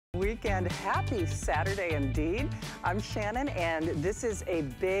weekend. Happy Saturday indeed. I'm Shannon, and this is a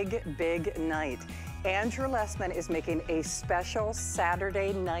big, big night. Andrew Lessman is making a special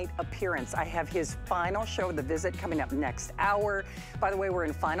Saturday night appearance. I have his final show, The Visit, coming up next hour. By the way, we're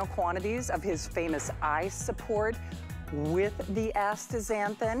in final quantities of his famous eye support with the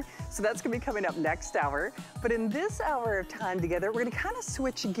astaxanthin. So that's gonna be coming up next hour. But in this hour of time together, we're gonna kind of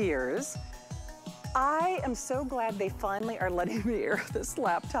switch gears. I am so glad they finally are letting me air this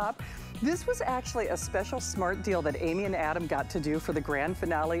laptop. This was actually a special smart deal that Amy and Adam got to do for the grand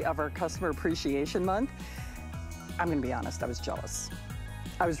finale of our Customer Appreciation Month. I'm gonna be honest, I was jealous.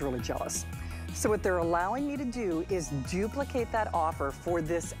 I was really jealous. So what they're allowing me to do is duplicate that offer for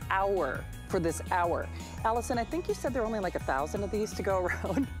this hour, Allison, I think you said there are only like 1,000 of these to go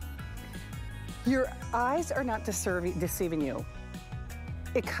around. Your eyes are not deceiving you.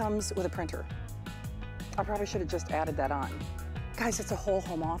 It comes with a printer. I probably should have just added that on. Guys, it's a whole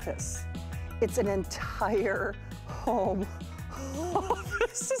home office. It's an entire home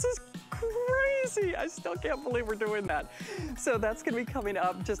office. This is crazy. I still can't believe we're doing that. So that's gonna be coming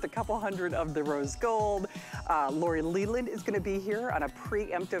up, just a couple hundred of the rose gold. Lori Leland is gonna be here on a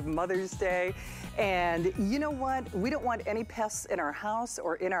preemptive Mother's Day. And you know what? We don't want any pests in our house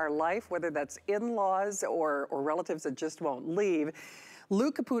or in our life, whether that's in-laws or relatives that just won't leave. Lou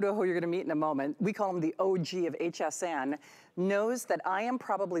Caputo, who you're gonna meet in a moment, we call him the OG of HSN, knows that I am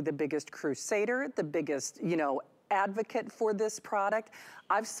probably the biggest crusader, the biggest, advocate for this product.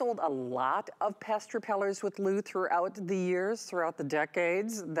 I've sold a lot of pest repellers with Lou throughout the years, throughout the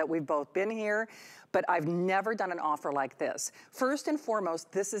decades that we've both been here, but I've never done an offer like this. First and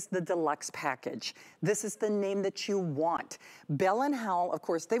foremost, this is the deluxe package. This is the name that you want. Bell & Howell, of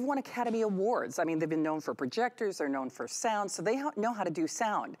course, they've won Academy Awards. I mean, they've been known for projectors, they're known for sound, so they know how to do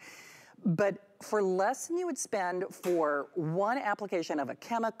sound. But for less than you would spend for one application of a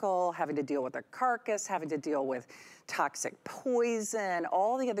chemical, having to deal with a carcass, having to deal with toxic poison,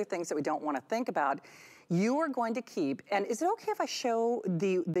 all the other things that we don't want to think about, you are going to keep, and is it okay if I show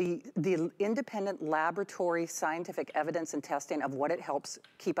the independent laboratory scientific evidence and testing of what it helps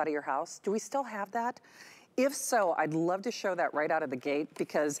keep out of your house? Do we still have that? If so, I'd love to show that right out of the gate,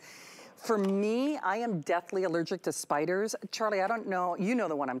 because for me, I am deathly allergic to spiders. Charlie, I don't know, you know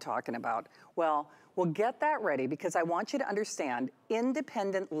the one I'm talking about. Well, we'll get that ready, because I want you to understand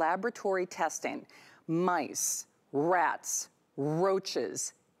independent laboratory testing. Mice, rats,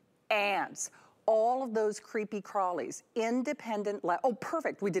 roaches, ants, all of those creepy crawlies, independent oh,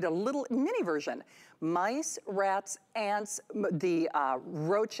 perfect, we did a little mini version. Mice, rats, ants, the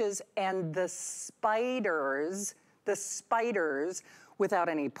roaches, and the spiders, without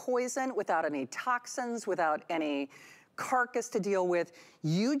any poison, without any toxins, without any carcass to deal with.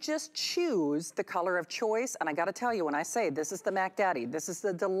 You just choose the color of choice. And I gotta tell you, when I say this is the Mac Daddy, this is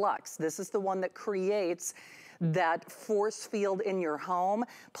the deluxe, this is the one that creates that force field in your home.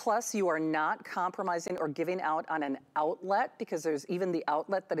 Plus, you are not compromising or giving out on an outlet, because there's even the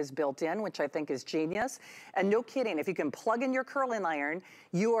outlet that is built in, which I think is genius. And no kidding, if you can plug in your curling iron,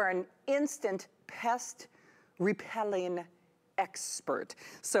 you are an instant pest repelling expert.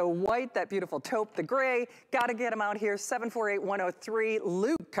 So white, that beautiful taupe, the gray, gotta get them out here. 748-103.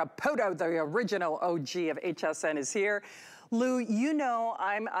 Lou Caputo, the original OG of HSN, is here. Lou, you know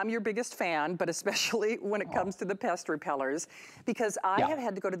I'm your biggest fan, but especially when it comes to the pest repellers, because I have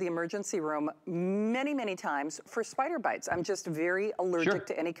had to go to the emergency room many, many times for spider bites. I'm just very allergic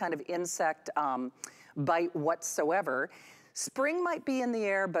to any kind of insect bite whatsoever. Spring might be in the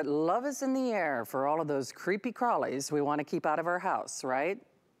air, but love is in the air for all of those creepy crawlies we want to keep out of our house, right?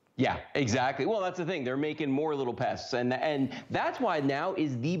 Yeah, exactly. Well, that's the thing. They're making more little pests. And that's why now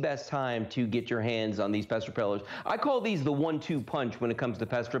is the best time to get your hands on these pest repellers. I call these the 1-2 punch when it comes to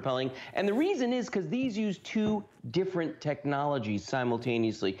pest repelling. And the reason is because these use two different technologies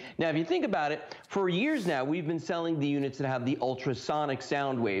simultaneously. Now, if you think about it, for years now, we've been selling the units that have the ultrasonic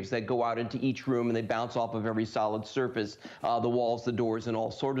sound waves that go out into each room and they bounce off of every solid surface, the walls, the doors, and all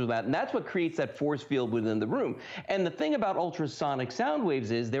sorts of that. And that's what creates that force field within the room. And the thing about ultrasonic sound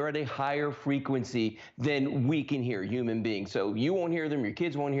waves is they're at a higher frequency than we can hear, human beings. So you won't hear them, your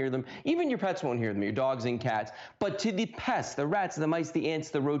kids won't hear them, even your pets won't hear them, your dogs and cats. But to the pests, the rats, the mice, the ants,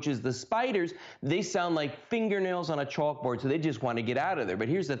 the roaches, the spiders, they sound like fingernails on a chalkboard, so they just want to get out of there. But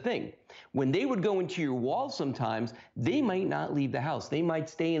here's the thing. When they would go into your walls sometimes, they might not leave the house. They might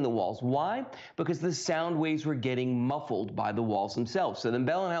stay in the walls. Why? Because the sound waves were getting muffled by the walls themselves. So then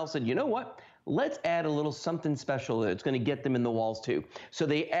Bell & Howell said, you know what? Let's add a little something special that's going to get them in the walls too. So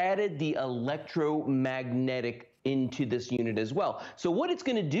they added the electromagnetic into this unit as well. So what it's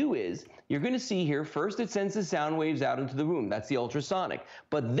going to do is, you're going to see here, first it sends the sound waves out into the room. That's the ultrasonic.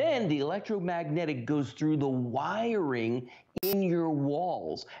 But then the electromagnetic goes through the wiring in your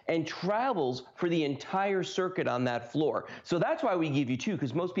walls and travels for the entire circuit on that floor. So that's why we give you two,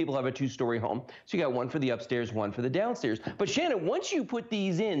 because most people have a two-story home. So you got one for the upstairs, one for the downstairs. But Shannon, once you put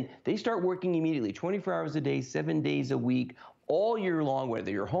these in, they start working immediately, 24 hours a day, 7 days a week, all year long, whether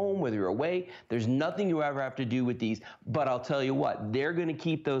you're home, whether you're away. There's nothing you ever have to do with these. But I'll tell you what, they're going to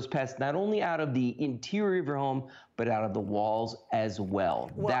keep those pests not only out of the interior of your home, but out of the walls as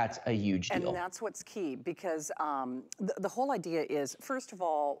well. That's a huge deal. And that's what's key, because the whole idea is, first of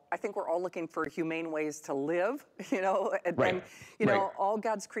all, I think we're all looking for humane ways to live, you know, and you know, all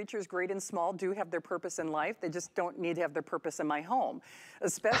God's creatures, great and small, do have their purpose in life. They just don't need to have their purpose in my home,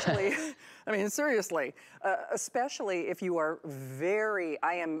 especially, I mean, seriously, especially if you are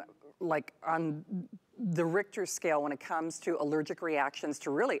I am like on the Richter scale when it comes to allergic reactions to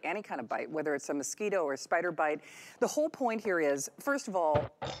really any kind of bite, whether it's a mosquito or a spider bite. The whole point here is, first of all,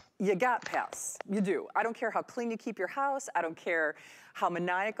 you got pests. You do. I don't care how clean you keep your house. I don't care how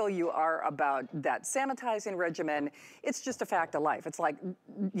maniacal you are about that sanitizing regimen. It's just a fact of life. It's like,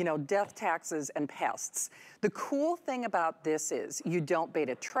 you know, death, taxes, and pests. The cool thing about this is you don't bait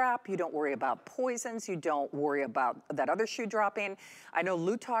a trap. You don't worry about poisons. You don't worry about that other shoe dropping. I know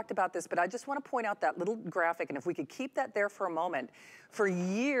Lou talked about this, but I just want to point out that little graphic, and if we could keep that there for a moment. For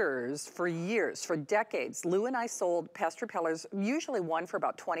years, for decades, Lou and I sold pest repellers, usually one for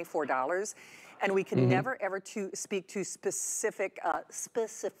about $24. And we could never ever speak to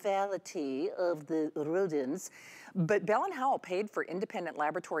specificity of the rodents. But Bell & Howell paid for independent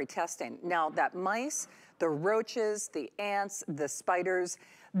laboratory testing. Now that mice, the roaches, the ants, the spiders,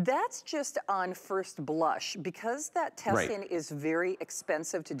 that's just on first blush. Because that testing is very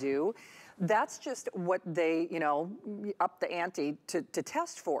expensive to do, that's just what they, you know, up the ante to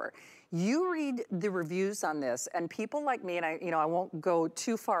test for. You read the reviews on this, and people like me, and I won't go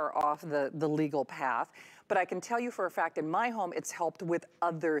too far off the legal path, but I can tell you for a fact in my home, it's helped with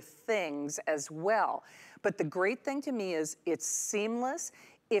other things as well. But the great thing to me is it's seamless.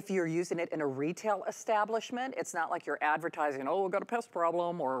 If you're using it in a retail establishment, it's not like you're advertising, oh, we've got a pest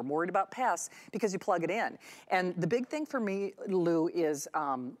problem or I'm worried about pests, because you plug it in. And the big thing for me, Lou, is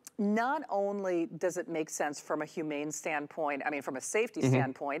not only does it make sense from a humane standpoint, I mean, from a safety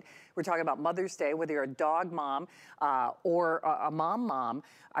standpoint, we're talking about Mother's Day, whether you're a dog mom or a mom.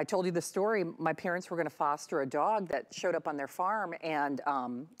 I told you the story, my parents were gonna foster a dog that showed up on their farm, and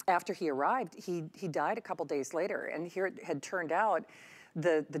after he arrived, he died a couple days later. And here it had turned out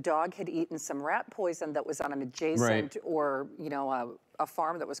the dog had eaten some rat poison that was on an adjacent or, you know, a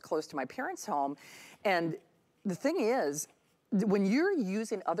farm that was close to my parents' home. And the thing is, when you're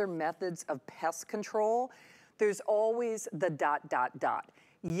using other methods of pest control, there's always the ...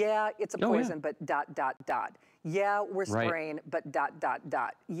 Yeah, it's a poison, but ... Yeah, we're spraying, but ...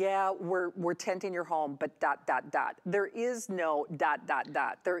 Yeah, we're tenting your home, but ... There is no ...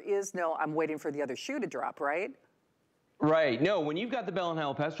 There is no, I'm waiting for the other shoe to drop, right? Right. No, when you've got the Bell &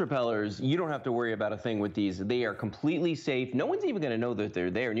 Howell pest repellers, you don't have to worry about a thing with these. They are completely safe. No one's even going to know that they're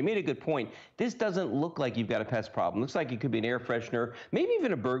there. And you made a good point. This doesn't look like you've got a pest problem. Looks like it could be an air freshener, maybe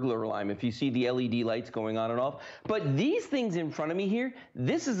even a burglar alarm if you see the LED lights going on and off. But these things in front of me here,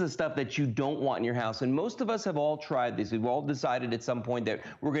 this is the stuff that you don't want in your house. And most of us have all tried this. We've all decided at some point that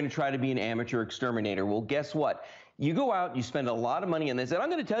we're going to try to be an amateur exterminator. Well, guess what? You go out, you spend a lot of money on this, and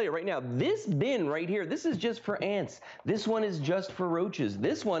I'm going to tell you right now, this bin right here, this is just for ants. This one is just for roaches.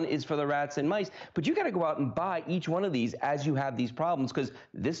 This one is for the rats and mice. But you got to go out and buy each one of these as you have these problems, because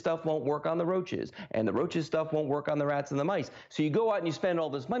this stuff won't work on the roaches, and the roaches stuff won't work on the rats and the mice. So you go out and you spend all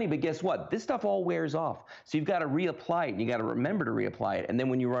this money, but guess what? This stuff all wears off. So you've got to reapply it, and you got to remember to reapply it. And then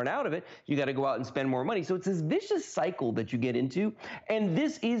when you run out of it, you got to go out and spend more money. So it's this vicious cycle that you get into, and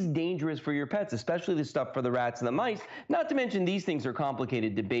this is dangerous for your pets, especially the stuff for the rats and the mice. Not to mention these things are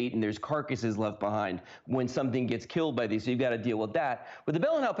complicated to bait, and there's carcasses left behind when something gets killed by these, so you've got to deal with that. With the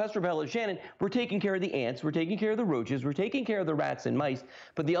Bell & Howell pest repellers, Shannon, we're taking care of the ants, we're taking care of the roaches, we're taking care of the rats and mice,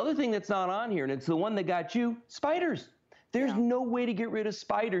 but the other thing that's not on here, and it's the one that got you, spiders. There's no way to get rid of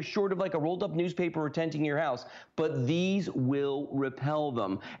spiders short of like a rolled up newspaper or tenting your house, but these will repel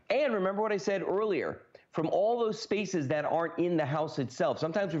them. And remember what I said earlier, from all those spaces that aren't in the house itself.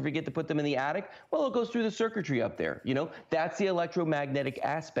 Sometimes we forget to put them in the attic. Well, it goes through the circuitry up there. You know, that's the electromagnetic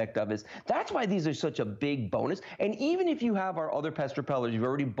aspect of it. That's why these are such a big bonus. And even if you have our other pest repellers, you've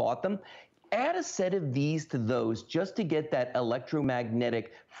already bought them, add a set of these to those just to get that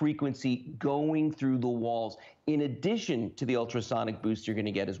electromagnetic frequency going through the walls, in addition to the ultrasonic boost you're going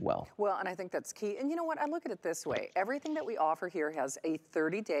to get as well. Well, and I think that's key. And you know what? I look at it this way. Everything that we offer here has a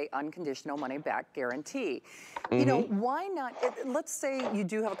 30-day unconditional money-back guarantee. You know, why not? Let's say you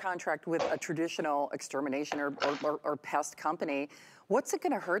do have a contract with a traditional extermination or pest company. What's it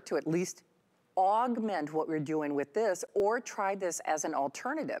going to hurt to at least augment what we're doing with this, or try this as an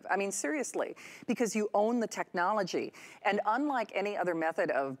alternative? I mean, seriously, because you own the technology. And unlike any other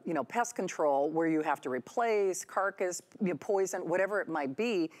method of, you know, pest control where you have to replace carcass, poison, whatever it might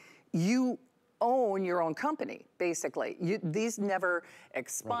be, you own your own company, basically. These never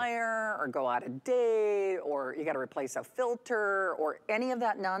expire or go out of date, or you got to replace a filter or any of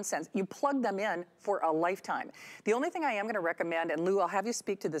that nonsense. You plug them in for a lifetime. The only thing I am going to recommend, and Lou, I'll have you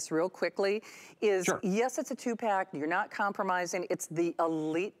speak to this real quickly, is yes, it's a 2-pack. You're not compromising. It's the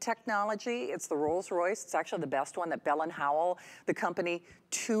elite technology. It's the Rolls-Royce. It's actually the best one that Bell & Howell, the company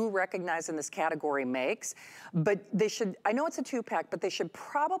to recognize in this category, makes. But they should, I know it's a 2-pack, but they should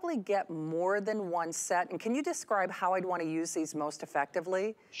probably get more than one set. And can you describe how I'd want to use these most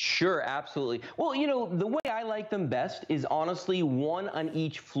effectively? Sure, absolutely. Well, you know, the way I like them best is honestly one on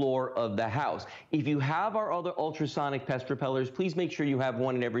each floor of the house. If you have our other ultrasonic pest repellers, please make sure you have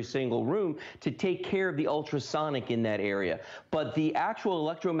one in every single room to take care of the ultrasonic in that area. But the actual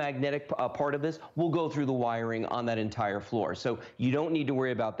electromagnetic part of this will go through the wiring on that entire floor. So you don't need to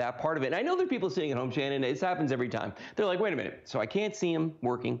worry about that part of it. And I know there are people sitting at home, Shannon, this happens every time. They're like, wait a minute, so I can't see them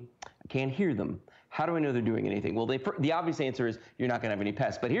working, I can't hear them. How do I know they're doing anything? Well, the obvious answer is you're not gonna have any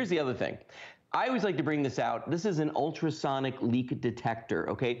pests. But here's the other thing. I always like to bring this out. This is an ultrasonic leak detector,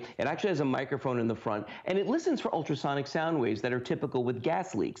 okay? It actually has a microphone in the front, and it listens for ultrasonic sound waves that are typical with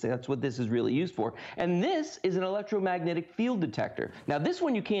gas leaks. That's what this is really used for. And this is an electromagnetic field detector. Now, this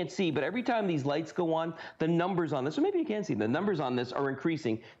one you can't see, but every time these lights go on, the numbers on this, or maybe you can see, the numbers on this are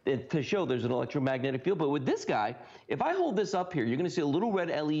increasing to show there's an electromagnetic field. But with this guy, if I hold this up here, you're gonna see a little red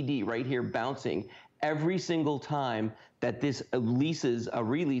LED right here bouncing every single time that this releases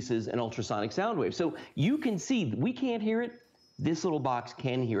an ultrasonic sound wave. So you can see, we can't hear it, this little box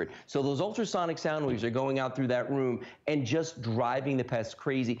can hear it. So those ultrasonic sound waves are going out through that room and just driving the pests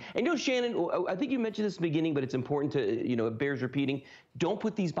crazy. And you know, Shannon, I think you mentioned this in the beginning, but it's important to, you know, it bears repeating. Don't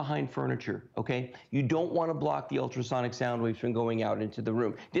put these behind furniture, okay? You don't want to block the ultrasonic sound waves from going out into the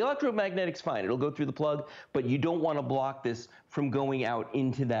room. The electromagnetic's fine, it'll go through the plug, but you don't want to block this from going out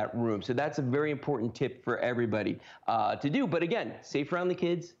into that room. So that's a very important tip for everybody to do. But again, safe around the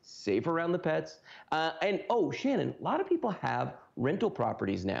kids, safe around the pets. And oh, Shannon, a lot of people have rental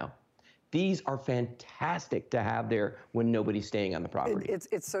properties now. These are fantastic to have there when nobody's staying on the property.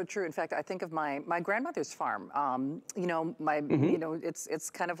 It's so true. In fact, I think of my grandmother's farm. You know, you know, it's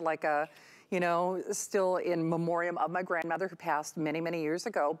kind of like a, you know, still in memoriam of my grandmother who passed many, many years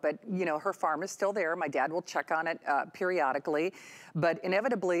ago. But, you know, her farm is still there. My dad will check on it periodically. But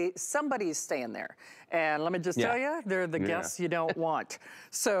inevitably, somebody's staying there. And let me just tell you, they're the guests you don't want.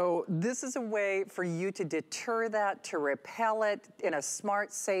 So this is a way for you to deter that, to repel it in a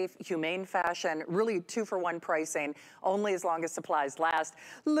smart, safe, humane fashion. Really 2-for-1 pricing, only as long as supplies last.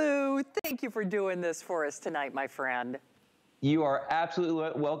 Lou, thank you for doing this for us tonight, my friend. You are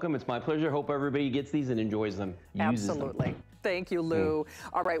absolutely welcome. It's my pleasure. Hope everybody gets these and enjoys them. Absolutely. Thank you, Lou.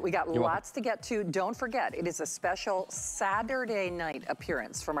 All right, we got lots to get to. Don't forget, it is a special Saturday night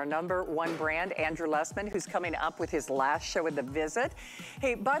appearance from our #1 brand, Andrew Lessman, who's coming up with his last show with The Visit.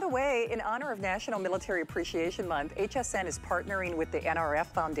 Hey, by the way, in honor of National Military Appreciation Month, HSN is partnering with the NRF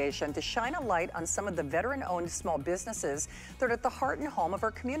Foundation to shine a light on some of the veteran-owned small businesses that are at the heart and home of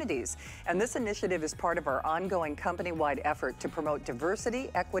our communities. And this initiative is part of our ongoing company-wide effort to promote diversity,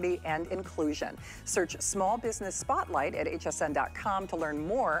 equity, and inclusion. Search Small Business Spotlight at HSN.com to learn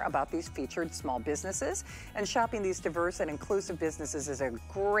more about these featured small businesses. And shopping these diverse and inclusive businesses is a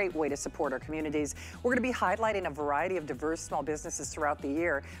great way to support our communities. We're going to be highlighting a variety of diverse small businesses throughout the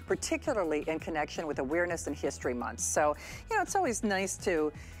year, particularly in connection with Awareness and History Month. So, you know, it's always nice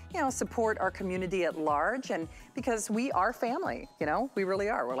to, you know, support our community at large, and because we are family, you know, we really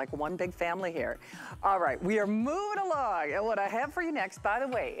are. We're like one big family here. All right, we are moving along. And what I have for you next, by the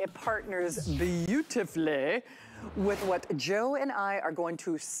way, it partners beautifully with what Joe and I are going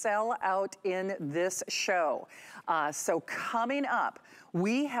to sell out in this show. So coming up,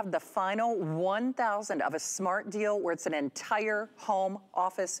 we have the final 1,000 of a smart deal where it's an entire home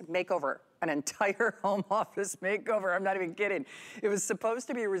office makeover. An entire home office makeover. I'm not even kidding. It was supposed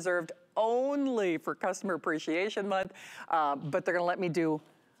to be reserved only for Customer Appreciation Month, but they're gonna let me do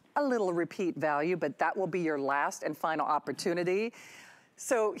a little repeat value, but that will be your last and final opportunity.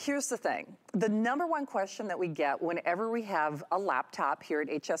 So here's the thing. The number one question that we get whenever we have a laptop here at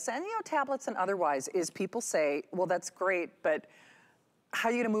HSN, you know, tablets and otherwise, is people say, well, that's great, but how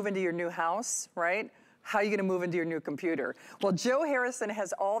are you gonna move into your new house, right? How are you gonna move into your new computer? Well, Joe Harrison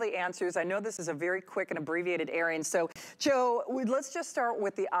has all the answers. I know this is a very quick and abbreviated airing. So Joe, let's just start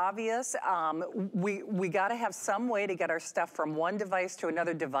with the obvious. We gotta have some way to get our stuff from one device to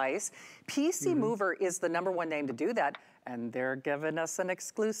another device. PC Mover is the number one name to do that, and they're giving us an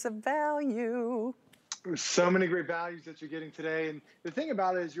exclusive value. There's so many great values that you're getting today. And the thing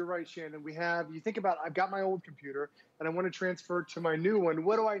about it is, you're right, Shannon. You think about, I've got my old computer and I want to transfer to my new one.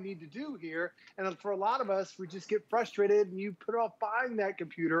 What do I need to do here? And for a lot of us, we just get frustrated and you put off buying that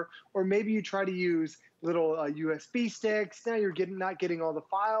computer, or maybe you try to use little USB sticks. Now you're not getting all the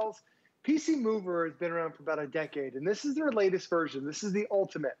files. PC Mover has been around for about a decade, and this is their latest version. This is the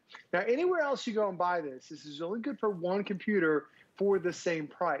ultimate. Now, anywhere else you go and buy this is only good for one computer for the same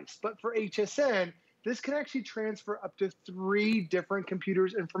price. But for HSN, this can actually transfer up to 3 different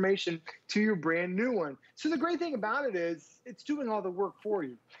computers' information to your brand new one. So the great thing about it is it's doing all the work for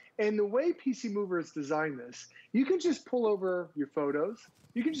you. And the way PC Mover has designed this, you can just pull over your photos,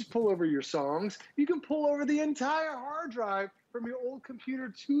 you can just pull over your songs, you can pull over the entire hard drive from your old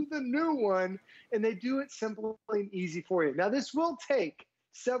computer to the new one, and they do it simple and easy for you. Now, this will take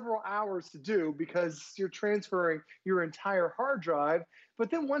several hours to do because you're transferring your entire hard drive. But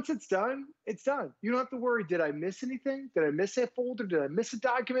then once it's done, it's done. You don't have to worry, did I miss anything? Did I miss a folder? Did I miss a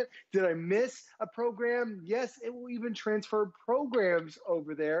document? Did I miss a program? Yes, it will even transfer programs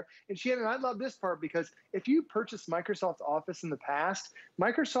over there. And Shannon, I love this part because if you purchased Microsoft Office in the past,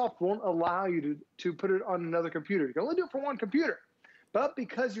 Microsoft won't allow you to put it on another computer. You can only do it for one computer. But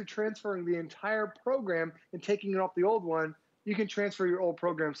because you're transferring the entire program and taking it off the old one, you can transfer your old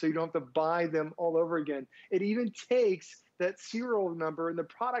program so you don't have to buy them all over again. It even takes that serial number and the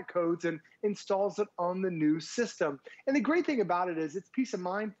product codes and installs it on the new system. And the great thing about it is it's peace of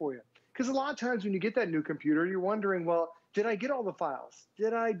mind for you. Because a lot of times when you get that new computer, you're wondering, well, did I get all the files?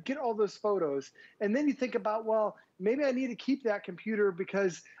 Did I get all those photos? And then you think about, well, maybe I need to keep that computer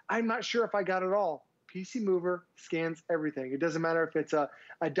because I'm not sure if I got it all. PC Mover scans everything. It doesn't matter if it's a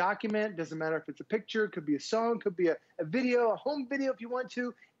document, doesn't matter if it's a picture, it could be a song, could be a video, a home video if you want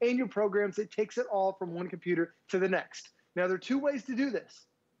to, and your programs. It takes it all from one computer to the next. Now, there are 2 ways to do this.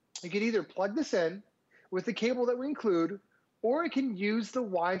 You can either plug this in with the cable that we include, or it can use the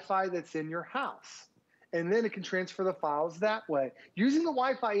Wi-Fi that's in your house. And then it can transfer the files that way. Using the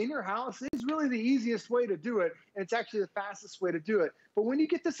Wi-Fi in your house is really the easiest way to do it, and it's actually the fastest way to do it. But when you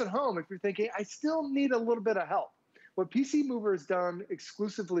get this at home, if you're thinking, I still need a little bit of help, what PC Mover has done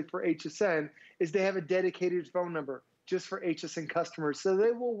exclusively for HSN is they have a dedicated phone number just for HSN customers. So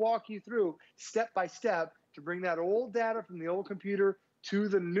they will walk you through step by step to bring that old data from the old computer to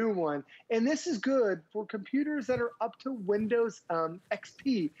the new one. And this is good for computers that are up to Windows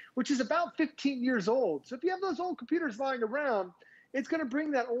XP, which is about 15 years old. So if you have those old computers lying around, it's going to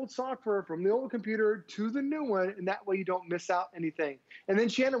bring that old software from the old computer to the new one, and that way you don't miss out anything. And then,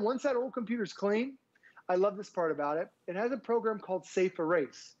 Shannon, once that old computer's clean, I love this part about it, it has a program called Safe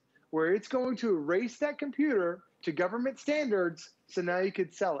Erase, where it's going to erase that computer to government standards, so now you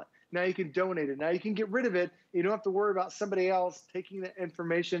can sell it. Now you can donate it. Now you can get rid of it. You don't have to worry about somebody else taking the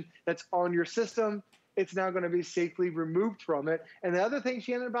information that's on your system. It's now going to be safely removed from it. And the other thing,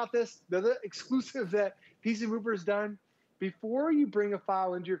 Shannon, about this, the other exclusive that PC Mover has done, before you bring a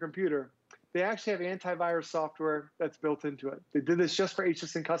file into your computer, they actually have antivirus software that's built into it. They did this just for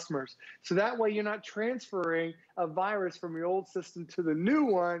HSN customers. So that way you're not transferring a virus from your old system to the new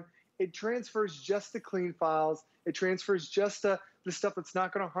one. It transfers just the clean files. It transfers just the stuff that's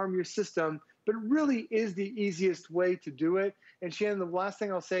not going to harm your system, but it really is the easiest way to do it. And Shannon, the last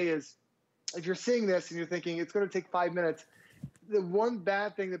thing I'll say is, if you're seeing this and you're thinking it's going to take 5 minutes, the one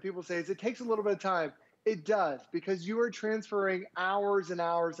bad thing that people say is it takes a little bit of time. It does, because you are transferring hours and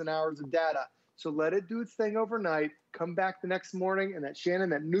hours and hours of data. So let it do its thing overnight, come back the next morning, and that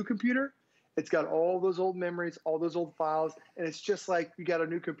Shannon, that new computer, it's got all those old memories, all those old files, and it's just like you got a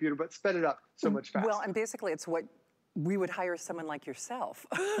new computer, but sped it up so much faster. Well, and basically it's what we would hire someone like yourself,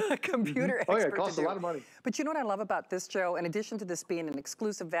 a computer expert. Oh yeah, it costs a lot of money. But you know what I love about this, Joe? In addition to this being an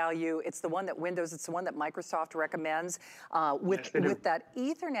exclusive value, it's the one that Windows, it's the one that Microsoft recommends with that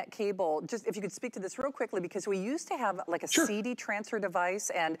Ethernet cable. Just if you could speak to this real quickly, because we used to have like a CD transfer device,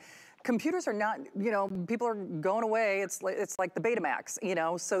 and computers are not, you know, people are going away. It's like the Betamax, you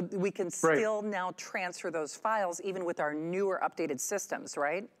know, so we can still now transfer those files even with our newer updated systems,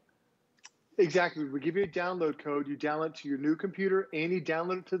 right? Exactly. We give you a download code. You download it to your new computer and you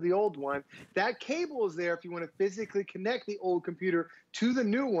download it to the old one. That cable is there if you want to physically connect the old computer to the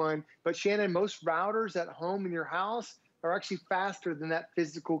new one. But Shannon, most routers at home in your house are actually faster than that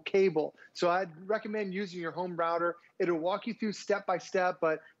physical cable. So I'd recommend using your home router. It'll walk you through step by step,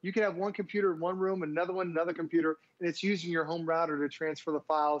 but you can have one computer in one room, another one, another computer, and it's using your home router to transfer the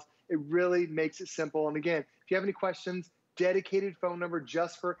files. It really makes it simple. And again, if you have any questions, dedicated phone number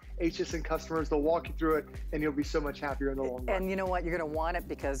just for HSN customers. They'll walk you through it, and you'll be so much happier in the long run. And you know what? You're going to want it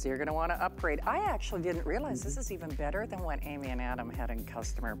because you're going to want to upgrade. I actually didn't realize this is even better than what Amy and Adam had in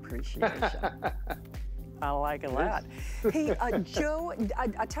customer appreciation. I like a lot. Hey, Joe,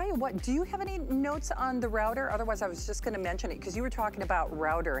 I tell you what, do you have any notes on the router? Otherwise, I was just going to mention it because you were talking about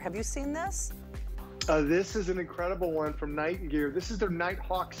router. Have you seen this? This is an incredible one from Night Gear. This is their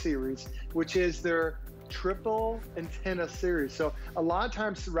Nighthawk series, which is their triple antenna series. So a lot of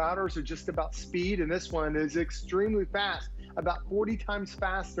times routers are just about speed, and this one is extremely fast, about 40 times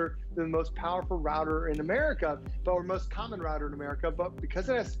faster than the most powerful router in America, or most common router in America. But because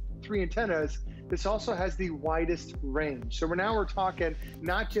it has 3 antennas, this also has the widest range. So we're talking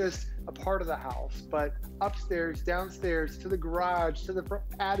not just a part of the house, but upstairs, downstairs, to the garage, to the front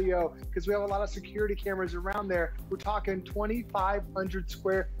patio, because we have a lot of security cameras around there. We're talking 2,500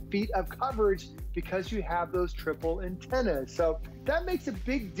 square feet of coverage because you have those triple antennas. So that makes a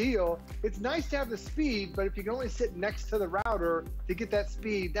big deal. It's nice to have the speed, but if you can only sit next to the router to get that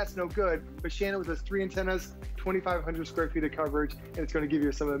speed, that's no good. But Shannon, with those 3 antennas, 2,500 square feet of coverage, and it's going to give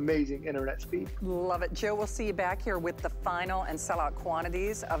you some amazing internet speed. Love it. Joe, we'll see you back here with the final and sellout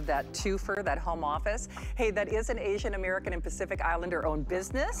quantities of that twofer, that home office. Hey, that is an Asian American and Pacific Islander owned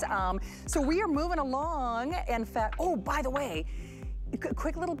business. So we are moving along. In fact, oh, by the way,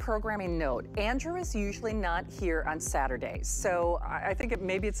 quick little programming note. Andrew is usually not here on Saturdays. So I think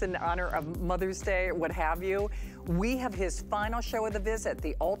maybe it's in honor of Mother's Day or what have you. We have his final show of the visit,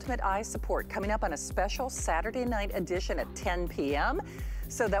 The Ultimate Eye Support, coming up on a special Saturday night edition at 10 p.m.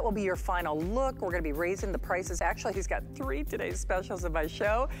 So that will be your final look. We're going to be raising the prices. Actually, he's got 3 today's specials in my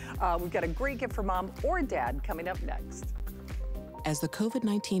show. We've got a great gift for mom or dad coming up next. As the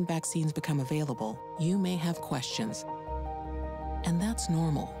COVID-19 vaccines become available, you may have questions. And that's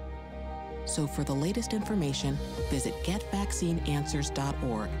normal. So for the latest information, visit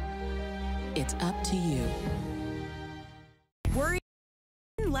getvaccineanswers.org. It's up to you. Worry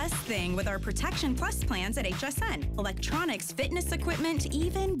less thing with our Protection Plus plans at HSN. Electronics, fitness equipment,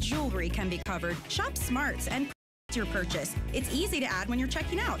 even jewelry can be covered. Shop smarts and your purchase. It's easy to add when you're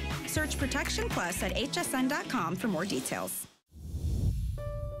checking out. Search Protection Plus at hsn.com for more details.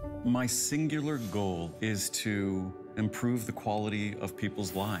 My singular goal is to improve the quality of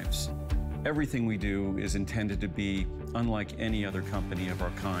people's lives. Everything we do is intended to be unlike any other company of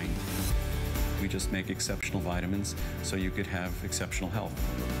our kind. We just make exceptional vitamins so you could have exceptional health.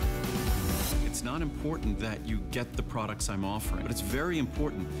 It's not important that you get the products I'm offering, but it's very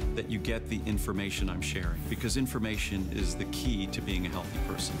important that you get the information I'm sharing, because information is the key to being a healthy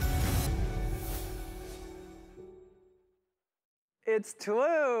person. It's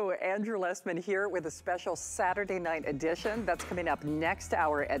true. Andrew Lessman here with a special Saturday night edition that's coming up next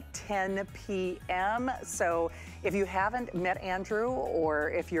hour at 10 p.m. So if you haven't met Andrew, or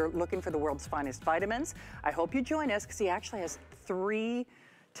if you're looking for the world's finest vitamins, I hope you join us because he actually has 3,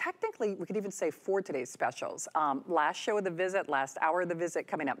 technically we could even say 4 today's specials. Last show of the visit, last hour of the visit,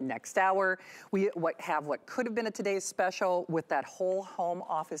 coming up next hour. We have what could have been a today's special with that whole home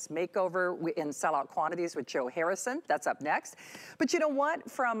office makeover in sellout quantities with Joe Harrison. That's up next. But you know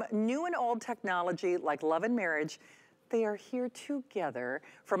what? From new and old technology like love and marriage, they are here together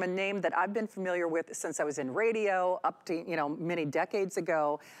from a name that I've been familiar with since I was in radio up to, many decades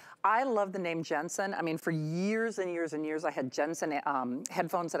ago. I love the name Jensen. I mean, for years and years and years, I had Jensen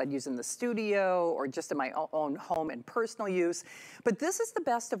headphones that I'd use in the studio or just in my own home and personal use. But this is the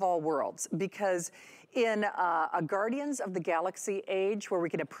best of all worlds, because in a Guardians of the Galaxy age where we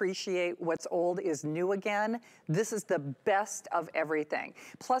can appreciate what's old is new again, this is the best of everything.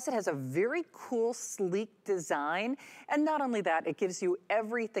 Plus, it has a very cool, sleek design. And not only that, it gives you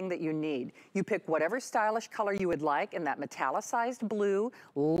everything that you need. You pick whatever stylish color you would like in that metallicized blue.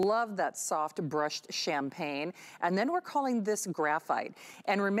 Love that soft brushed champagne. And then we're calling this graphite.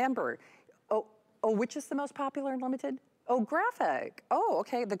 And remember, which is the most popular and limited? Oh, graphic. Oh,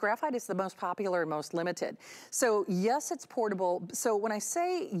 okay. The graphite is the most popular and most limited. So yes, it's portable. So when I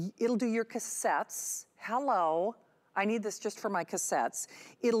say it'll do your cassettes, hello, I need this just for my cassettes.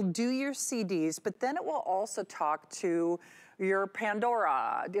 It'll do your CDs, but then it will also talk to your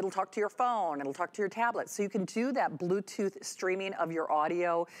Pandora. It'll talk to your phone. It'll talk to your tablet. So you can do that Bluetooth streaming of your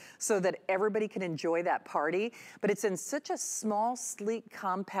audio so that everybody can enjoy that party. But it's in such a small, sleek,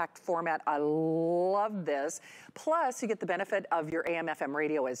 compact format. I love this. Plus, you get the benefit of your AM/FM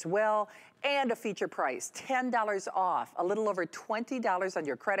radio as well, and a feature price, $10 off, a little over $20 on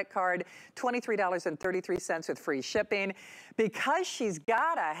your credit card, $23.33 with free shipping. Because she's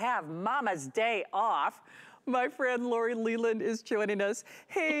gotta have Mama's Day off, my friend Lori Leland is joining us.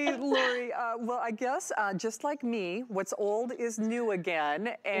 Hey, Lori, well, I guess just like me, what's old is new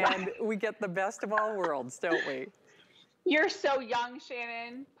again, and we get the best of all worlds, don't we? You're so young,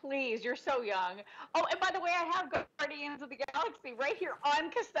 Shannon. Please, you're so young. Oh, and by the way, I have Guardians of the Galaxy right here on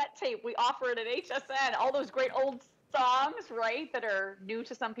cassette tape. We offer it at HSN. All those great old songs, right, that are new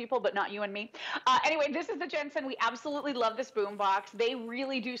to some people, but not you and me. Anyway, this is the Jensen. We absolutely love this boombox. They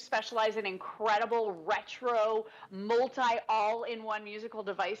really do specialize in incredible retro, all-in-one musical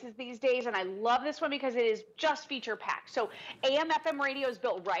devices these days, and I love this one because it is just feature-packed. So AM/FM radio is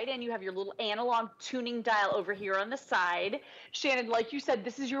built right in. You have your little analog tuning dial over here on the side. Shannon, like you said,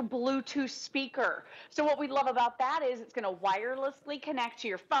 this is your Bluetooth speaker. So what we love about that is it's going to wirelessly connect to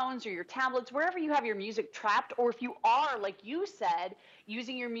your phones or your tablets, wherever you have your music trapped, or if you are, like you said,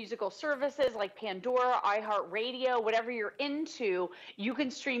 using your musical services like Pandora, iHeartRadio, whatever you're into, you can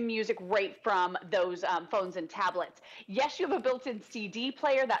stream music right from those phones and tablets. Yes, you have a built-in CD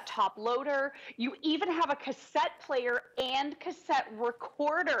player, that top loader. You even have a cassette player and cassette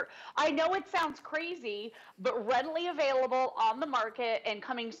recorder. I know it sounds crazy, but readily available on the market and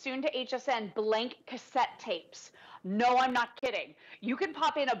coming soon to HSN, blank cassette tapes. No, I'm not kidding. You can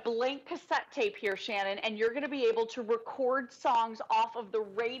pop in a blank cassette tape here, Shannon, and you're going to be able to record songs off of the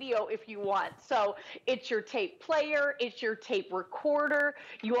radio if you want. So it's your tape player, it's your tape recorder.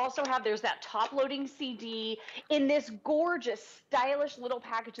 You also have, there's that top loading CD in this gorgeous, stylish little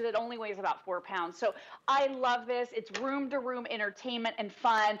package that only weighs about 4 pounds. So I love this. It's room to room entertainment and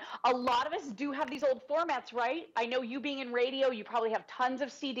fun. A lot of us do have these old formats, right? I know you being in radio, you probably have tons of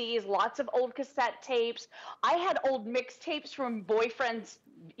CDs, lots of old cassette tapes. I had old mixtapes from boyfriends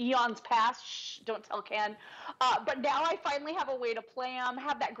eons past. Shh, don't tell Ken. But now I finally have a way to play them,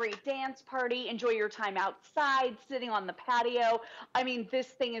 have that great dance party, enjoy your time outside, sitting on the patio. I mean, this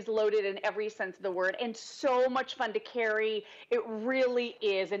thing is loaded in every sense of the word and so much fun to carry. It really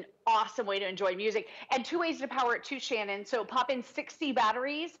is an awesome way to enjoy music. And 2 ways to power it too, Shannon. So pop in 60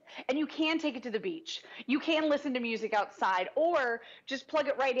 batteries and you can take it to the beach. You can listen to music outside or just plug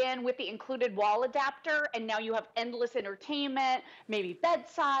it right in with the included wall adapter. And now you have endless entertainment, maybe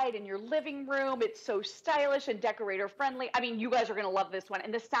bedside in your living room. It's so stylish and decorator friendly. I mean, you guys are going to love this one.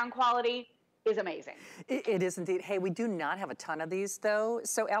 And the sound quality is amazing. It is indeed. Hey, we do not have a ton of these though.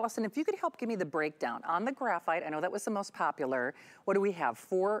 So Allison, if you could help give me the breakdown on the graphite, I know that was the most popular. What do we have?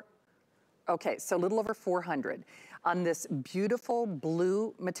 Okay, so a little over 400. On this beautiful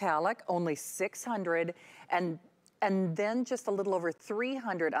blue metallic, only 600, and then just a little over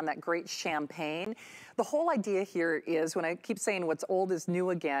 300 on that great champagne. The whole idea here is, when I keep saying what's old is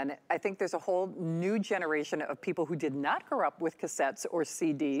new again, I think there's a whole new generation of people who did not grow up with cassettes or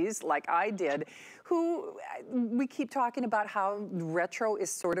CDs like I did, who we keep talking about how retro is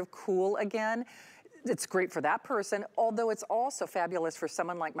sort of cool again. It's great for that person, although it's also fabulous for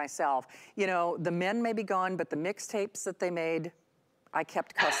someone like myself. You know, the men may be gone, but the mixtapes that they made, I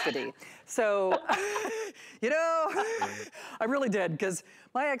kept custody. So, you know, I really did, because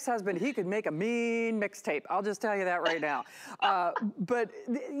my ex-husband, he could make a mean mixtape. I'll just tell you that right now. But,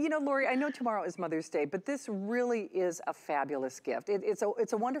 you know, Lori, I know tomorrow is Mother's Day, but this really is a fabulous gift. It's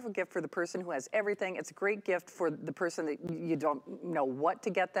a wonderful gift for the person who has everything. It's a great gift for the person that you don't know what to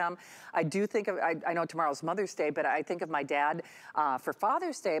get them. I do think of, I know tomorrow's Mother's Day, but I think of my dad for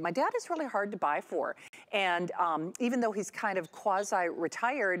Father's Day. My dad is really hard to buy for. And even though he's kind of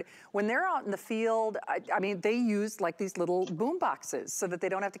quasi-retired, when they're out in the field, I mean, they use like these little boom boxes so that they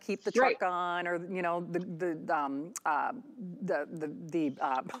don't have to keep the truck on, or, you know, the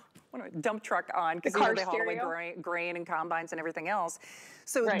dump truck on, because they haul away grain and combines and everything else.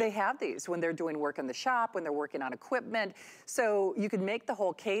 So they have these when they're doing work in the shop, when they're working on equipment. So you can make the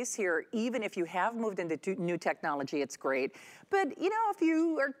whole case here, even if you have moved into new technology, it's great. But, you know, if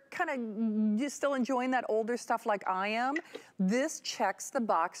you are kind of just still enjoying that older stuff like I am, this checks the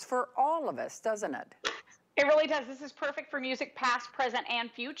box for all of us, doesn't it? It really does. This is perfect for music past, present, and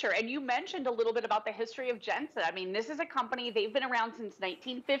future. And you mentioned a little bit about the history of Jensen. I mean, this is a company, they've been around since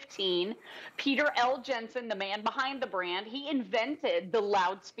 1915. Peter L. Jensen, the man behind the brand, he invented the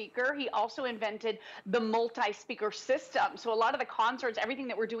loudspeaker. He also invented the multi-speaker system. So a lot of the concerts, everything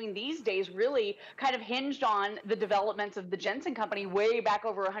that we're doing these days really kind of hinged on the developments of the Jensen company way back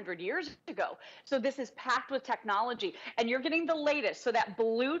over 100 years ago. So this is packed with technology. And you're getting the latest. So that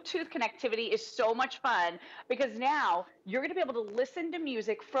Bluetooth connectivity is so much fun, because now you're going to be able to listen to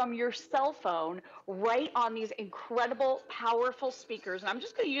music from your cell phone right on these incredible, powerful speakers. And I'm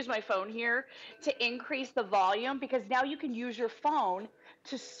just going to use my phone here to increase the volume, because now you can use your phone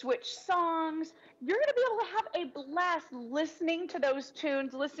to switch songs. You're going to be able to have a blast listening to those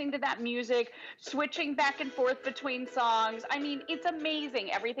tunes, listening to that music, switching back and forth between songs. I mean, it's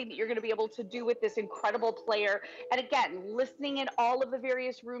amazing everything that you're going to be able to do with this incredible player. And again, listening in all of the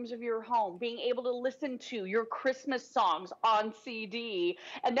various rooms of your home, being able to listen to your Christmas songs on CD,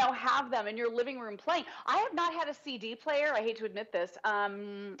 and now have them in your living room playing. I have not had a CD player, I hate to admit this,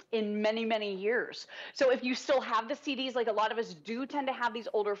 in many, many years. So if you still have the CDs, like a lot of us do tend to have these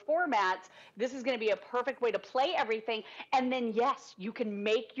older formats, this is going to be a perfect way to play everything. And then, yes, you can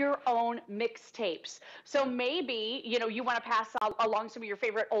make your own mixtapes. So maybe, you know, you want to pass along some of your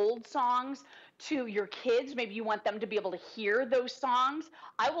favorite old songs to your kids. Maybe you want them to be able to hear those songs.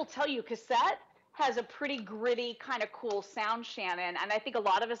 I will tell you, cassette has a pretty gritty, kind of cool sound, Shannon, and I think a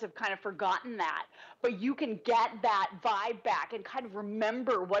lot of us have kind of forgotten that. But you can get that vibe back and kind of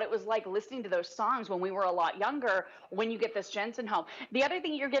remember what it was like listening to those songs when we were a lot younger when you get this Jensen home. The other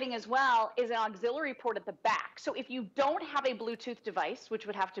thing you're getting as well is an auxiliary port at the back. So if you don't have a Bluetooth device, which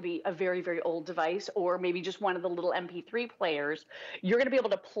would have to be a very, very old device, or maybe just one of the little MP3 players, you're going to be able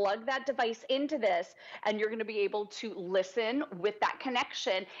to plug that device into this, and you're going to be able to listen with that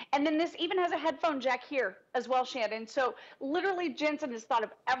connection. And then this even has a headphone jack here as well, Shannon. So literally Jensen has thought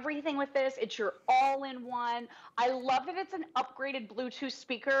of everything with this. It's your all-in-one. I love that it's an upgraded Bluetooth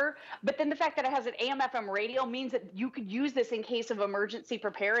speaker, but then the fact that it has an AM/FM radio means that you could use this in case of emergency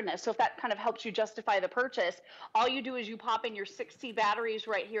preparedness. So if that kind of helps you justify the purchase, all you do is you pop in your 6C batteries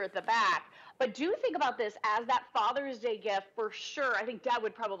right here at the back. But do think about this as that Father's Day gift for sure. I think Dad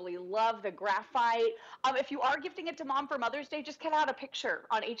would probably love the graphite. If you are gifting it to Mom for Mother's Day, just cut out a picture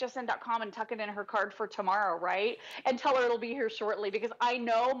on hsn.com and tuck it in her card for tomorrow, right? And tell her it'll be here shortly, because I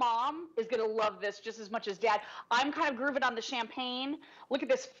know Mom is going to love this just as much as Dad. I'm kind of grooving on the champagne. Look at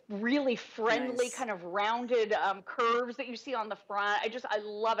this really friendly, Nice. kind of rounded curves that you see on the front. I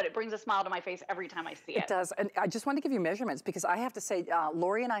love it. It brings a smile to my face every time I see it. It does. And I just want to give you measurements, because I have to say,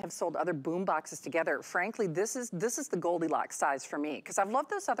 Lori and I have sold other boom boxes together. Frankly, this is the Goldilocks size for me, because I've loved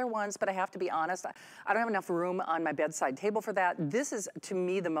those other ones, but I have to be honest, I don't have enough room on my bedside table for that. This is, to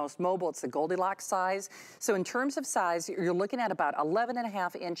me, the most mobile. It's the Goldilocks size. So in terms of size, you're looking at about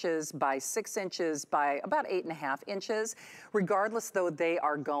 11.5 inches by 6 inches by about 8.5 inches. Regardless, though, they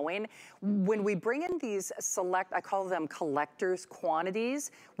are going. When we bring in these select, I call them collectors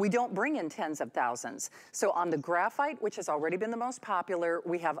quantities, we don't bring in tens of thousands. So on the graphite, which has already been the most popular,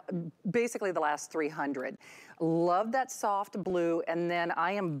 we have basically the last 300. Love that soft blue, and then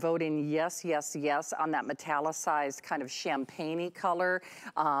I am voting yes, yes, yes on that metallicized kind of champagne-y color.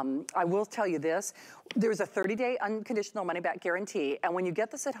 I will tell you this, there's a 30-day unconditional money-back guarantee, and when you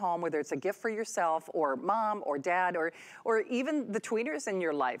get this at home, whether it's a gift for yourself or Mom or Dad or even the tweeners in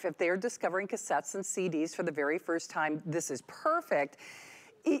your life, if they're discovering cassettes and CDs for the very first time, this is perfect.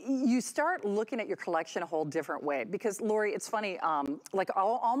 You start looking at your collection a whole different way, because Lori, it's funny, like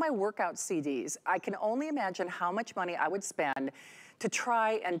all my workout CDs, I can only imagine how much money I would spend to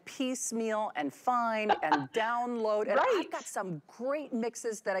try and piecemeal and find and download. And Right. I've got some great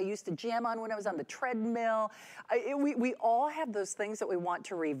mixes that I used to jam on when I was on the treadmill. We all have those things that we want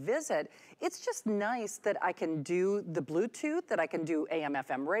to revisit. It's just nice that I can do the Bluetooth, that I can do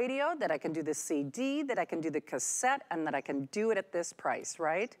AM/FM radio, that I can do the CD, that I can do the cassette, and that I can do it at this price,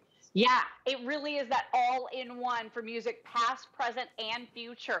 right? Yeah, it really is that all-in-one for music past, present, and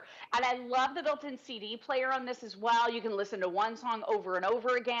future. And I love the built-in CD player on this as well. You can listen to one song over and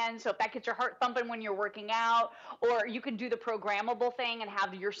over again. So if that gets your heart thumping when you're working out, or you can do the programmable thing and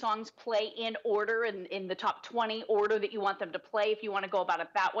have your songs play in order, in the top 20 order that you want them to play, if you want to go about it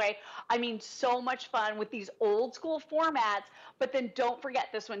that way. I mean, so much fun with these old school formats. But then don't forget,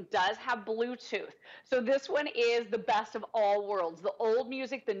 this one does have Bluetooth. So this one is the best of all worlds. The old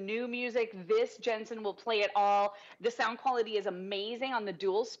music, the new new music, this Jensen will play it all. The sound quality is amazing on the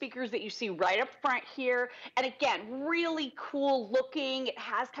dual speakers that you see right up front here. And again, really cool looking. It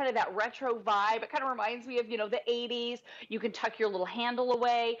has kind of that retro vibe. It kind of reminds me of, you know, the 80s. You can tuck your little handle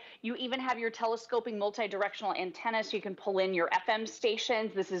away. You even have your telescoping multi-directional antenna, so you can pull in your FM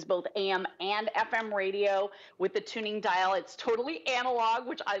stations. This is both AM and FM radio with the tuning dial. It's totally analog,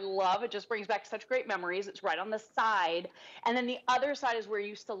 which I love. It just brings back such great memories. It's right on the side. And then the other side is where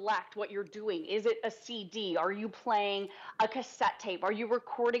you select what you're doing. Is it a CD? Are you playing a cassette tape? Are you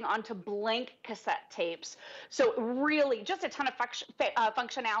recording onto blank cassette tapes? So really just a ton of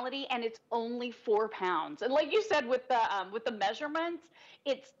functionality, and it's only 4 pounds. And like you said, with the measurements,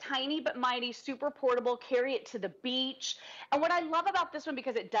 it's tiny but mighty, super portable. Carry it to the beach. And what I love about this one,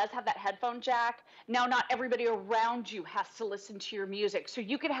 because it does have that headphone jack, now not everybody around you has to listen to your music. So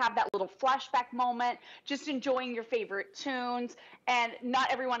you could have that little flashback moment, just enjoying your favorite tunes, and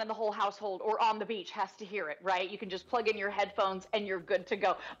not everyone in the whole household or on the beach has to hear it, right? You can just plug in your headphones and you're good to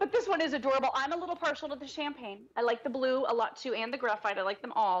go. But this one is adorable. I'm a little partial to the champagne. I like the blue a lot too, and the graphite. I like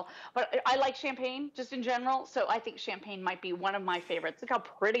them all. But I like champagne just in general, so I think champagne might be one of my favorites. Look how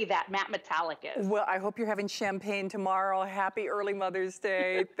pretty that matte metallic is. Well, I hope you're having champagne tomorrow. Happy early Mother's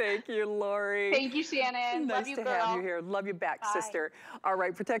Day. Thank you, Lori. Thank you, Shannon. Nice Love you, to girl. have you here. Love you back, Bye. sister. All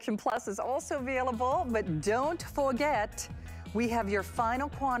right, Protection Plus is also available, but don't forget, we have your final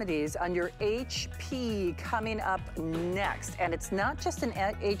quantities on your HP coming up next. And it's not just an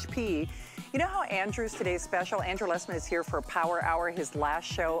HP. You know how Andrew's today's special? Andrew Lessman is here for a power hour, his last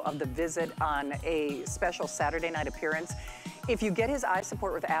show of the visit on a special Saturday night appearance. If you get his eye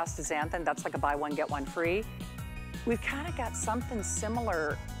support with astaxanthin, that's like a buy one, get one free. We've kind of got something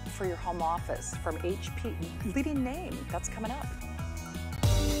similar for your home office from HP. Leading name, that's coming up.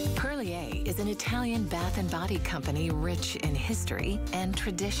 Perlier is an Italian bath and body company rich in history and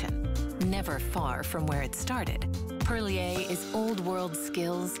tradition, never far from where it started. Perlier is old world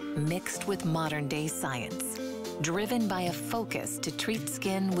skills mixed with modern day science, driven by a focus to treat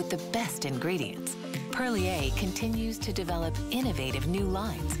skin with the best ingredients. Perlier continues to develop innovative new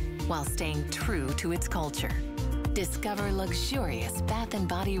lines while staying true to its culture. Discover luxurious bath and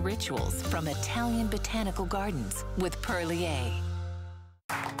body rituals from Italian botanical gardens with Perlier.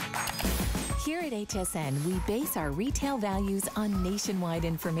 Here at HSN, we base our retail values on nationwide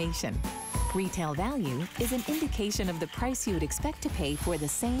information. Retail value is an indication of the price you would expect to pay for the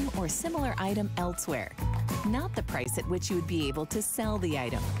same or similar item elsewhere, not the price at which you would be able to sell the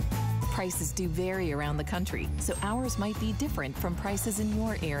item. Prices do vary around the country, so ours might be different from prices in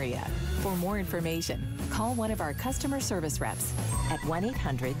your area. For more information, call one of our customer service reps at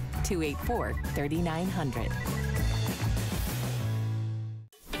 1-800-284-3900.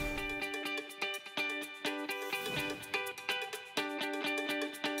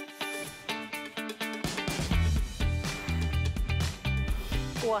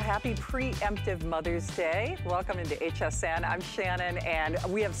 Well, happy preemptive Mother's Day. Welcome into HSN. I'm Shannon, and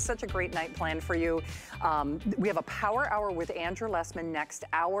we have such a great night planned for you. We have a power hour with Andrew Lessman next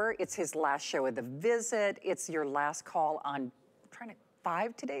hour. It's his last show of the visit. It's your last call on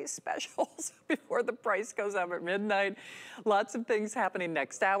 5 today's specials before the price goes up at midnight. Lots of things happening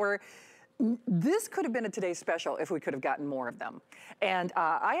next hour. This could have been a today's special if we could have gotten more of them. And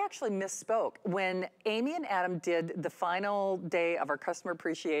I actually misspoke. When Amy and Adam did the final day of our customer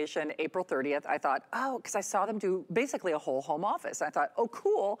appreciation, April 30th, I thought, oh, because I saw them do basically a whole home office. I thought, oh,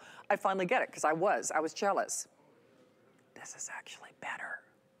 cool, I finally get it, because I was jealous. This is actually better.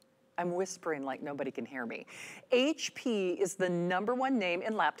 I'm whispering like nobody can hear me. HP is the #1 name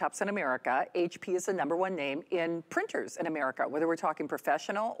in laptops in America. HP is the #1 name in printers in America, whether we're talking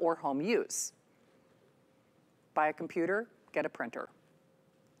professional or home use. Buy a computer, get a printer.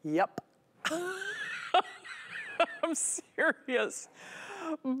 Yep. I'm serious.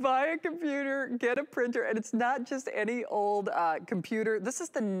 Buy a computer, get a printer, and it's not just any old computer. This is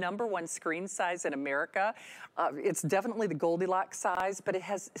the #1 screen size in America. It's definitely the Goldilocks size, but it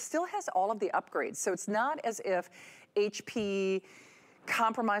still has all of the upgrades. So it's not as if HP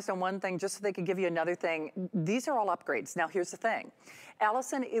compromised on one thing just so they could give you another thing. These are all upgrades. Now here's the thing.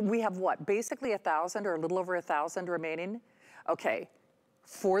 Allison, we have what? Basically 1,000 or a little over 1,000 remaining? Okay.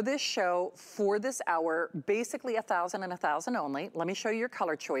 For this show, for this hour, basically 1,000 and 1,000 only. Let me show you your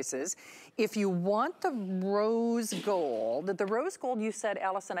color choices. If you want the rose gold you said,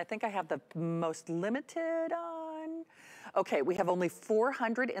 Allison, I think I have the most limited on. Okay, we have only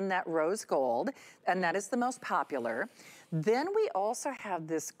 400 in that rose gold, and that is the most popular. Then we also have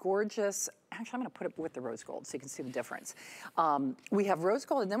this gorgeous, actually I'm gonna put it with the rose gold so you can see the difference. We have rose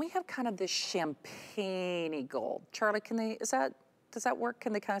gold, and then we have kind of this champagne-y gold. Charlie, is that? Does that work?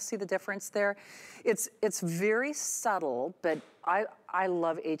 Can they kind of see the difference there? It's very subtle, but I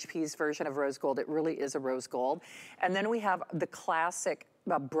love HP's version of rose gold. It really is a rose gold. And then we have the classic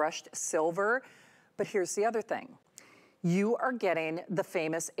brushed silver. But here's the other thing. You are getting the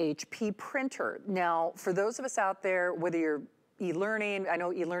famous HP printer. Now, for those of us out there, whether you're e-learning, I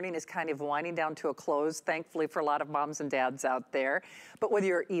know e-learning is kind of winding down to a close, thankfully for a lot of moms and dads out there. But whether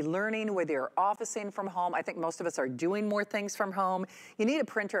you're e-learning, whether you're officing from home, I think most of us are doing more things from home. You need a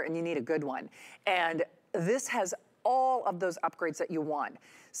printer and you need a good one. And this has all of those upgrades that you want.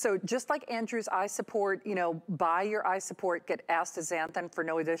 So just like Andrew's iSupport, you know, buy your iSupport, get astaxanthin for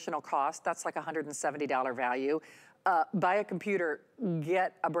no additional cost. That's like $170 value. Buy a computer,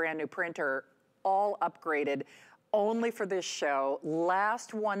 get a brand new printer, all upgraded. Only for this show,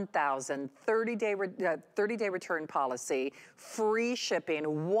 last 1,000, 30-day return policy, free shipping,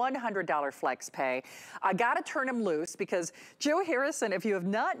 $100 flex pay. I gotta turn him loose because Joe Harrison, if you have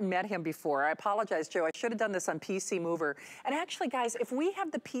not met him before, I apologize, Joe, I should have done this on PC Mover. And actually, guys, if we have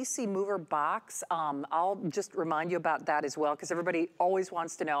the PC Mover box, I'll just remind you about that as well, because everybody always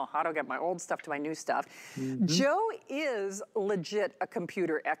wants to know how to get my old stuff to my new stuff. Joe is legit a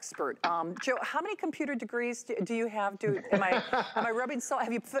computer expert. Joe, how many computer degrees do you have? Am I rubbing salt?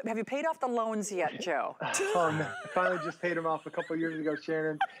 Have you paid off the loans yet, Joe? I finally just paid them off a couple of years ago,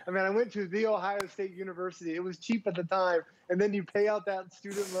 Shannon. I mean, I went to The Ohio State University. It was cheap at the time, and then you pay out that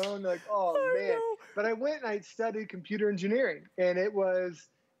student loan, like, oh man. But I went and I studied computer engineering, and it was,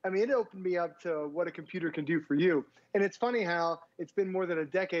 I mean, it opened me up to what a computer can do for you. And it's funny how it's been more than a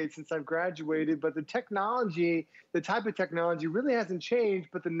decade since I've graduated, but the technology, the type of technology really hasn't changed,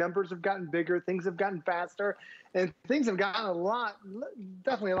 but the numbers have gotten bigger, things have gotten faster, and things have gotten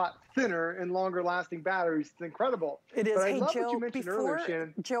definitely a lot thinner and longer lasting batteries. It's incredible. It is. But hey, I love Joe, what you mentioned earlier,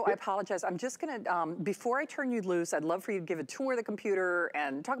 Shannon. Joe, I apologize. I'm just going to, before I turn you loose, I'd love for you to give a tour of the computer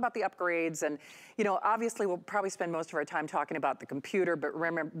and talk about the upgrades. And, you know, obviously we'll probably spend most of our time talking about the computer, but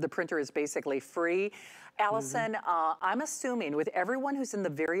remember, the printer is basically free. Allison, I'm assuming with everyone who's in the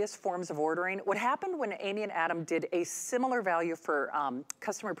various forms of ordering, what happened when Amy and Adam did a similar value for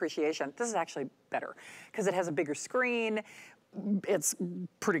customer appreciation, this is actually better because it has a bigger screen. It's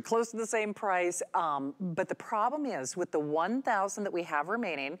pretty close to the same price. But the problem is with the 1,000 that we have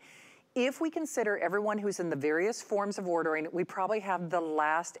remaining, if we consider everyone who's in the various forms of ordering, we probably have the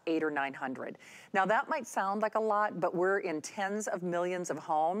last 800 or 900. Now that might sound like a lot, but we're in tens of millions of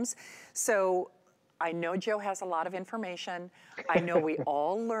homes. So I know Joe has a lot of information. I know we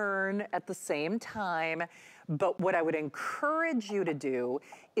all learn at the same time, but what I would encourage you to do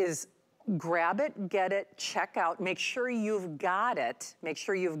is grab it, get it, check out, make sure you've got it. Make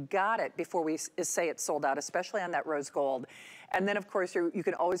sure you've got it before we say it's sold out, especially on that rose gold. And then, of course, you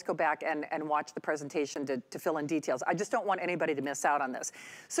can always go back and watch the presentation to fill in details. I just don't want anybody to miss out on this.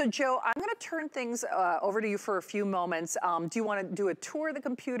 So, Joe, I'm going to turn things over to you for a few moments. Do you want to do a tour of the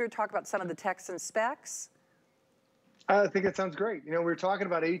computer, talk about some of the text and specs? I think it sounds great. You know, we were talking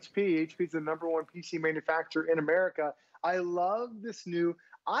about HP. HP is the #1 PC manufacturer in America. I love this new,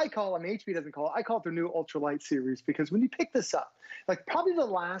 HP doesn't call it, I call it their new ultralight series, because when you pick this up, like probably the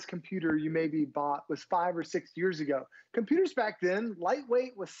last computer you maybe bought was 5 or 6 years ago. Computers back then,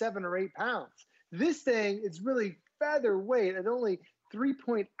 lightweight was 7 or 8 pounds. This thing is really featherweight at only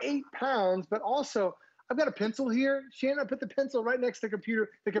 3.8 pounds, but also I've got a pencil here. Shannon, I put the pencil right next to the computer.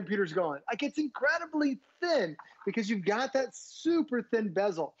 The computer's gone. Like, it's incredibly thin because you've got that super thin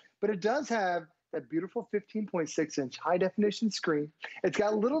bezel, but it does have that beautiful 15.6-inch high-definition screen. It's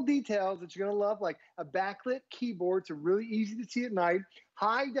got little details that you're going to love, like a backlit keyboard, so really easy to see at night.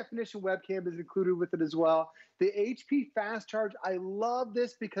 High-definition webcam is included with it as well. The HP Fast Charge, I love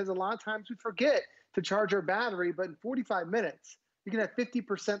this because a lot of times we forget to charge our battery, but in 45 minutes, you can have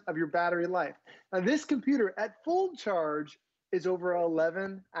 50% of your battery life. Now, this computer at full charge is over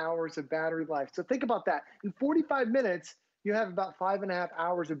 11 hours of battery life. So think about that. In 45 minutes, you have about 5.5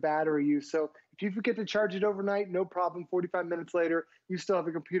 hours of battery use. So if you forget to charge it overnight, no problem. 45 minutes later, you still have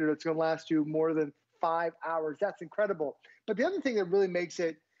a computer that's going to last you more than 5 hours. That's incredible. But the other thing that really makes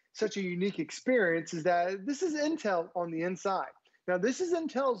it such a unique experience is that this is Intel on the inside. Now, this is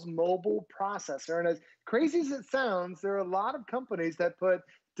Intel's mobile processor. And as crazy as it sounds, there are a lot of companies that put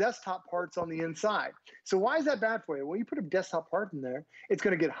desktop parts on the inside. So why is that bad for you? Well, you put a desktop part in there, it's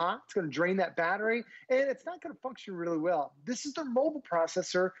going to get hot, it's going to drain that battery, and it's not going to function really well. This is their mobile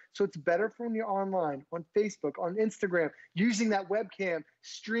processor, so it's better for when you're online, on Facebook, on Instagram, using that webcam,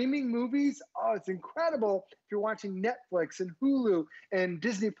 streaming movies. Oh, it's incredible if you're watching Netflix and Hulu and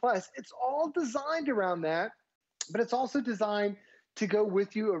Disney Plus. It's all designed around that, but it's also designed to go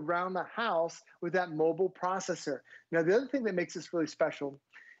with you around the house with that mobile processor. Now, the other thing that makes this really special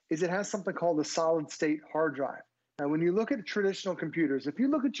is it has something called a solid state hard drive. Now, when you look at traditional computers, if you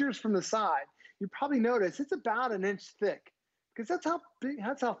look at yours from the side, you probably notice it's about an inch thick, because that's how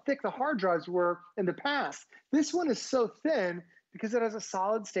thick the hard drives were in the past. This one is so thin because it has a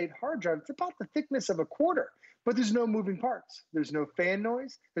solid state hard drive. It's about the thickness of a quarter, but there's no moving parts. There's no fan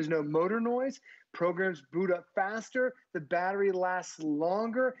noise. There's no motor noise. Programs boot up faster. The battery lasts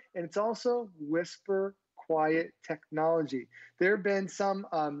longer, and it's also whisper quiet technology. There have been some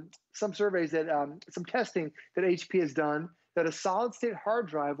surveys that some testing that HP has done that a solid state hard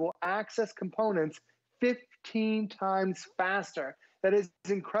drive will access components 15 times faster. That is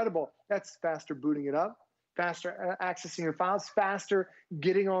incredible. That's faster booting it up, faster accessing your files, faster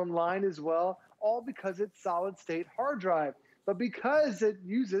getting online as well, all because it's solid state hard drive. But because it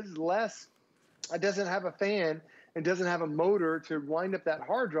uses less, it doesn't have a fan, it doesn't have a motor to wind up that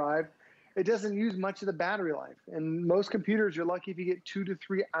hard drive, it doesn't use much of the battery life. And most computers, you're lucky if you get 2 to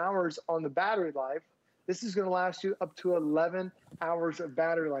 3 hours on the battery life. This is going to last you up to 11 hours of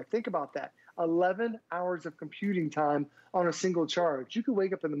battery life. Think about that. 11 hours of computing time on a single charge. You could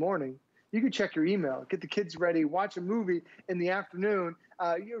wake up in the morning, you could check your email, get the kids ready, watch a movie in the afternoon,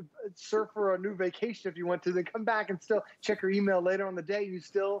 you surf for a new vacation if you want to, then come back and still check your email later on the day. You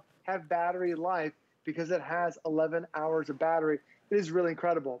still have battery life because it has 11 hours of battery. It is really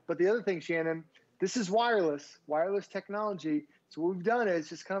incredible. But the other thing, Shannon, this is wireless technology. So what we've done is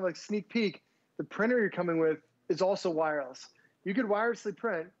just kind of like sneak peek. The printer you're coming with is also wireless. You could wirelessly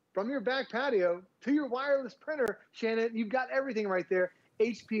print from your back patio to your wireless printer, Shannon. You've got everything right there.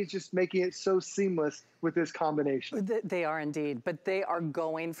 HP is just making it so seamless with this combination. They are indeed, but they are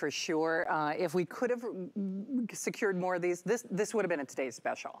going for sure. If we could have secured more of these, this would have been a today's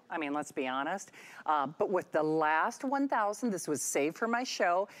special. I mean, let's be honest. But with the last 1,000, this was saved for my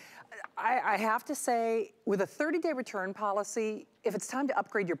show. I have to say, with a 30-day return policy, if it's time to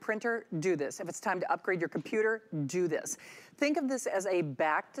upgrade your printer, do this. If it's time to upgrade your computer, do this. Think of this as a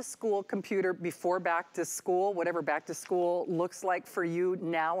back-to-school computer before back to school, whatever back to school looks like for you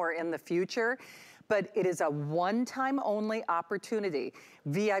now or in the future. But it is a one-time only opportunity.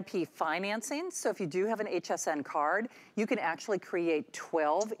 VIP financing, so if you do have an HSN card, you can actually create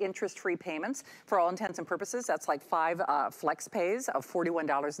 12 interest-free payments. For all intents and purposes, that's like 5 flex pays of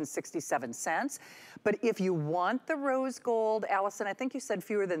 $41.67. But if you want the rose gold, Allison, I think you said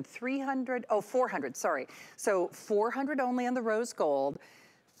fewer than 300, 400, sorry. So 400 only on the rose gold.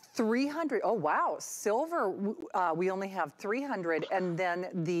 300, oh wow, silver, we only have 300, and then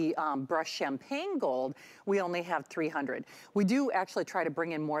the brushed champagne gold, we only have 300. We do actually try to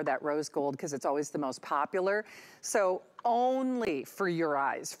bring in more of that rose gold because it's always the most popular. So only for your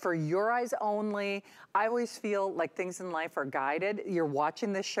eyes only. I always feel like things in life are guided. You're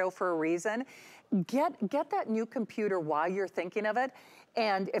watching this show for a reason. Get that new computer while you're thinking of it.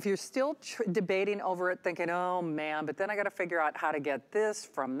 And if you're still debating over it, thinking, oh man, but then I got to figure out how to get this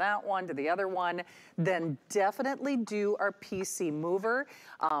from that one to the other one, then definitely do our PC mover.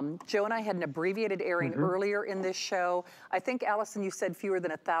 Joe and I had an abbreviated airing earlier in this show. I think, Allison, you said fewer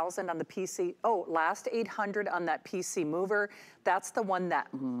than 1,000 on the PC. Oh, last 800 on that PC mover. That's the one that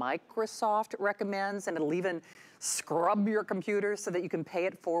Microsoft recommends, and it'll even scrub your computer so that you can pay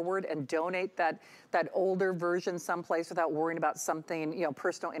it forward and donate that older version someplace without worrying about something, you know,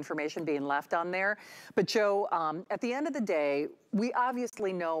 personal information being left on there. But Joe, at the end of the day, we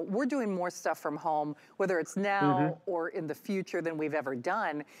obviously know we're doing more stuff from home, whether it's now or in the future than we've ever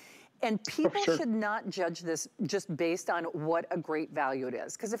done. And people should not judge this just based on what a great value it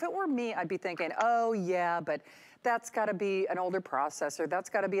is. Because if it were me, I'd be thinking, oh yeah, but that's gotta be an older processor, that's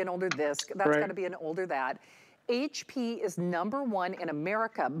gotta be an older this, that's gotta be an older that. HP is #1 in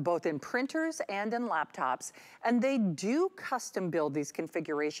America, both in printers and in laptops, and they do custom build these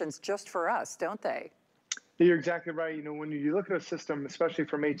configurations just for us, don't they? You're exactly right. You know, when you look at a system, especially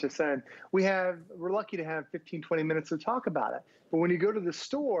from HSN, we're lucky to have 15, 20 minutes to talk about it. But when you go to the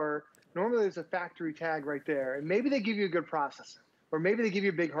store, normally there's a factory tag right there, and maybe they give you a good processor, or maybe they give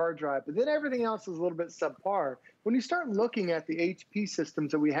you a big hard drive, but then everything else is a little bit subpar. When you start looking at the HP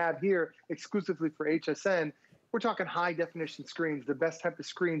systems that we have here exclusively for HSN, we're talking high definition screens, the best type of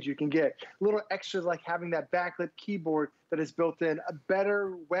screens you can get. Little extras like having that backlit keyboard that is built in, a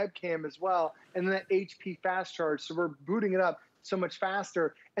better webcam as well, and then that HP fast charge, so we're booting it up so much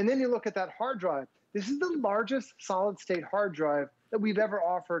faster. And then you look at that hard drive. This is the largest solid state hard drive that we've ever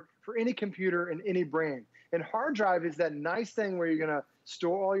offered for any computer in any brand. And hard drive is that nice thing where you're gonna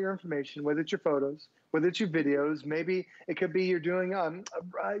store all your information, whether it's your photos, whether it's your videos. Maybe it could be you're doing a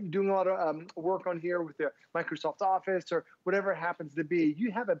lot of work on here with the Microsoft Office or whatever it happens to be.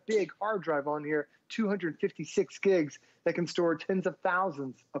 You have a big hard drive on here, 256 gigs that can store tens of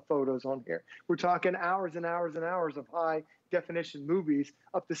thousands of photos on here. We're talking hours and hours and hours of high definition movies,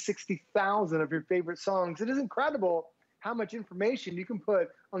 up to 60,000 of your favorite songs. It is incredible how much information you can put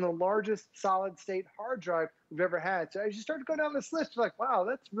on the largest solid state hard drive we've ever had. So as you start to go down this list, you're like, wow,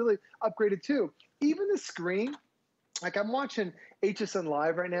 that's really upgraded too. Even the screen, like I'm watching HSN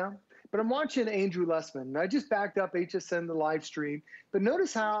Live right now, but I'm watching Andrew Lessman. And I just backed up HSN, the live stream, but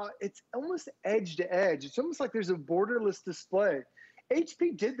notice how it's almost edge to edge. It's almost like there's a borderless display.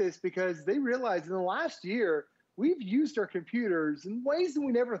 HP did this because they realized in the last year, we've used our computers in ways that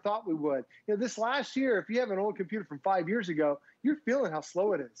we never thought we would. You know, this last year, if you have an old computer from 5 years ago, you're feeling how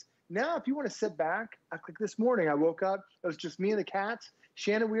slow it is. Now, if you want to sit back, like this morning, I woke up, it was just me and the cats.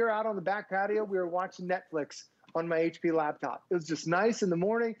 Shannon, we were out on the back patio. We were watching Netflix on my HP laptop. It was just nice in the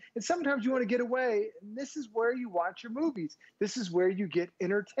morning. And sometimes you want to get away. And this is where you watch your movies. This is where you get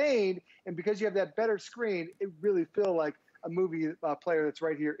entertained. And because you have that better screen, it really feels like a movie player that's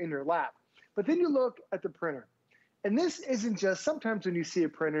right here in your lap. But then you look at the printer. And this isn't just, sometimes when you see a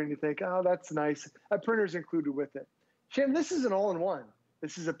printer and you think, oh, that's nice, a printer's included with it. Shannon, this is an all-in-one.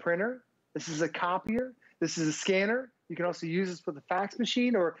 This is a printer, this is a copier, this is a scanner. You can also use this with a fax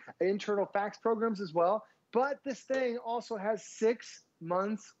machine or internal fax programs as well. But this thing also has 6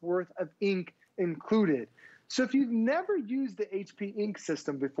 months worth of ink included. So if you've never used the HP ink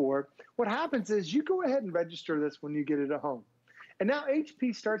system before, what happens is you go ahead and register this when you get it at home. And now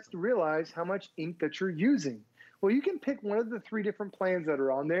HP starts to realize how much ink that you're using. Well, you can pick one of the 3 different plans that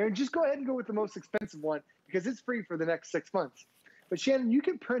are on there and just go ahead and go with the most expensive one because it's free for the next 6 months. But Shannon, you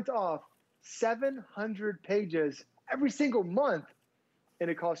can print off 700 pages every single month and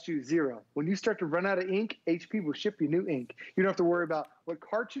it costs you $0. When you start to run out of ink, HP will ship you new ink. You don't have to worry about what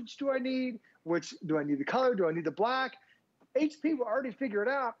cartridge do I need, do I need the color, do I need the black? HP will already figure it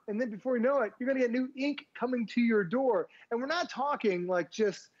out, and then before you know it, you're going to get new ink coming to your door. And we're not talking like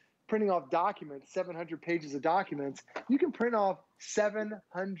just printing off documents, 700 pages of documents. You can print off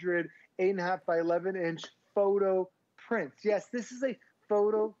 700 8.5 by 11 inch photo prints. Yes, this is a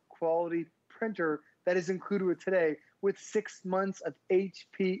photo quality printer that is included with today with 6 months of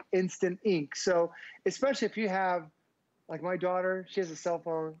HP Instant Ink. So especially if you have, like my daughter, she has a cell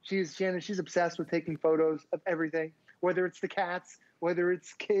phone. Shannon, she's obsessed with taking photos of everything, whether it's the cats, whether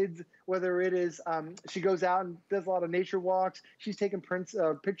it's kids, whether it is, she goes out and does a lot of nature walks. She's taking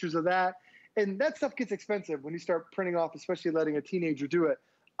pictures of that. And that stuff gets expensive when you start printing off, especially letting a teenager do it.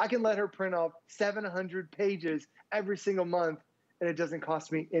 I can let her print off 700 pages every single month, and it doesn't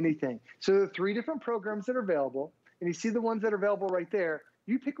cost me anything. So there are 3 different programs that are available, and you see the ones that are available right there.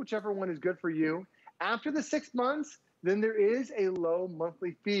 You pick whichever one is good for you. After the 6 months, then there is a low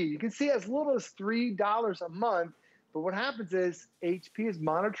monthly fee. You can see as little as $3 a month. But what happens is HP is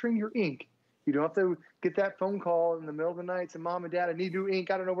monitoring your ink. You don't have to get that phone call in the middle of the night, say, Mom and Dad, I need new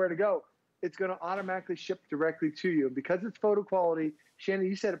ink. I don't know where to go. It's going to automatically ship directly to you. Because it's photo quality, Shannon,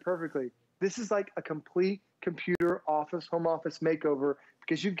 you said it perfectly. This is like a complete computer office, home office makeover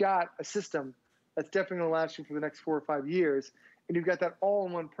because you've got a system that's definitely going to last you for the next 4 or 5 years. And you've got that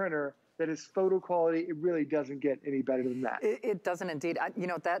all-in-one printer that is photo quality. It really doesn't get any better than that. It doesn't indeed. You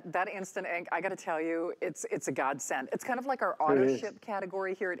know, that instant ink, I got to tell you, it's a godsend. It's kind of like our auto ship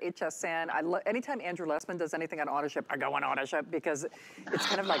category here at HSN. Anytime Andrew Lessman does anything on auto ship, I go on auto ship because it's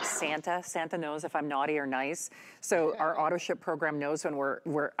kind of like Santa. Santa knows if I'm naughty or nice. So our auto ship program knows when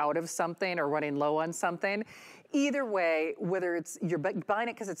we're out of something or running low on something. Either way, whether it's you're buying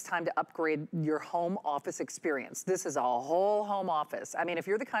it because it's time to upgrade your home office experience. This is a whole home office. I mean, if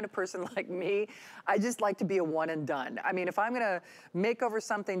you're the kind of person like me, I just like to be a one and done. I mean, if I'm gonna make over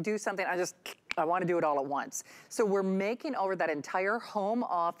something, do something, I want to do it all at once. So we're making over that entire home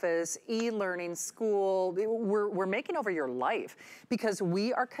office, e-learning, school. We're making over your life because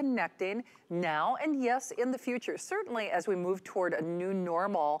we are connecting now and yes, in the future. Certainly as we move toward a new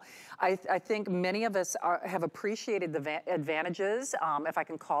normal, I think many of us have appreciated the advantages, if I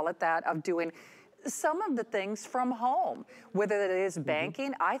can call it that, of doing some of the things from home, whether it is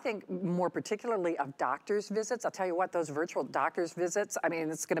banking, I think more particularly of doctor's visits. I'll tell you what, those virtual doctor's visits, I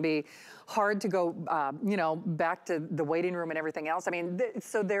mean, it's gonna be hard to go, you know, back to the waiting room and everything else. I mean,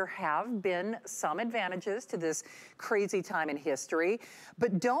 so there have been some advantages to this crazy time in history,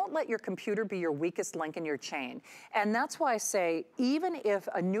 but don't let your computer be your weakest link in your chain. And that's why I say, even if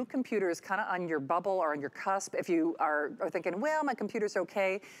a new computer is kind of on your bubble or on your cusp, if you are thinking, well, my computer's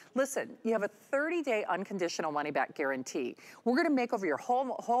okay, listen, you have a 30 30-day unconditional money-back guarantee. We're gonna make over your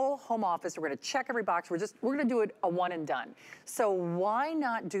whole home office. We're gonna check every box. We're gonna do it a one and done. So why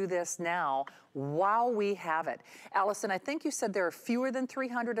not do this now while we have it? Allison, I think you said there are fewer than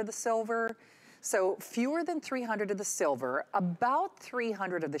 300 of the silver. So fewer than 300 of the silver, about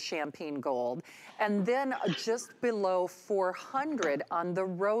 300 of the champagne gold, and then just below 400 on the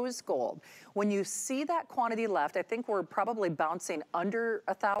rose gold. When you see that quantity left, I think we're probably bouncing under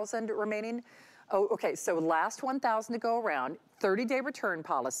 1,000 remaining. Oh, okay, so last 1,000 to go around, 30-day return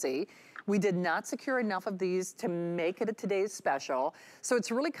policy. We did not secure enough of these to make it a today's special. So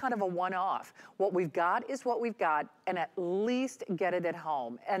it's really kind of a one-off. What we've got is what we've got, and at least get it at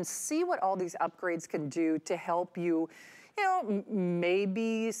home and see what all these upgrades can do to help you, you know,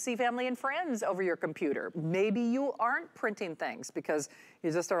 maybe see family and friends over your computer. Maybe you aren't printing things because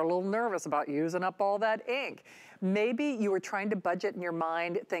you just are a little nervous about using up all that ink. Maybe you were trying to budget in your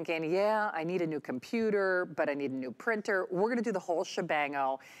mind thinking, yeah, I need a new computer, but I need a new printer. We're gonna do the whole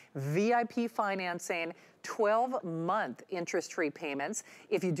shebango. VIP financing, 12-month interest-free payments.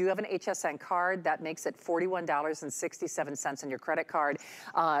 If you do have an HSN card, that makes it $41.67 on your credit card.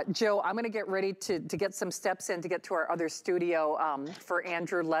 Joe, I'm gonna get ready to get some steps in to get to our other studio for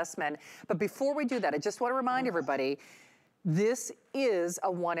Andrew Lessman. But before we do that, I just wanna remind everybody, this is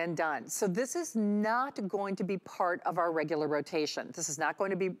a one and done. So this is not going to be part of our regular rotation. This is not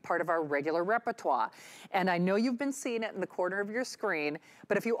going to be part of our regular repertoire. And I know you've been seeing it in the corner of your screen,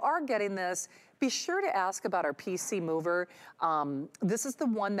 but if you are getting this, be sure to ask about our PC mover. This is the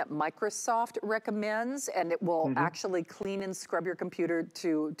one that Microsoft recommends, and it will actually clean and scrub your computer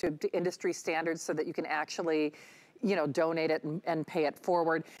to industry standards so that you can actually, you know, donate it and pay it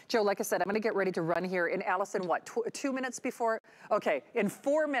forward. Joe, like I said, I'm gonna get ready to run here. And Allison, what, 2 minutes before? Okay, in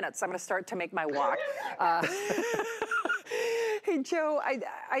 4 minutes, I'm gonna start to make my walk. Hey, Joe,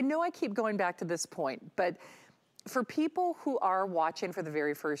 I know I keep going back to this point, but for people who are watching for the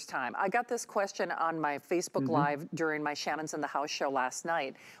very first time, I got this question on my Facebook Live during my Shannon's in the House show last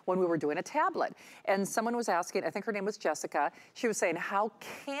night when we were doing a tablet. And someone was asking, I think her name was Jessica, she was saying, how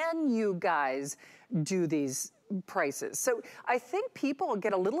can you guys do these prices? So I think people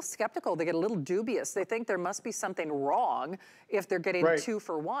get a little skeptical, they get a little dubious. They think there must be something wrong if they're getting 2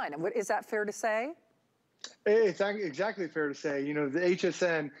 for 1. Is that fair to say? It's exactly fair to say. You know, the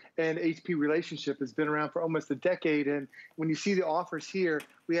HSN and HP relationship has been around for almost a decade. And when you see the offers here,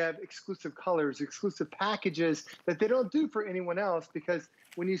 we have exclusive colors, exclusive packages that they don't do for anyone else. Because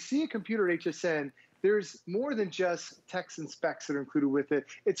when you see a computer at HSN, there's more than just text and specs that are included with it.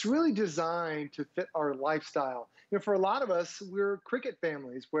 It's really designed to fit our lifestyle. You know, for a lot of us, we're Cricut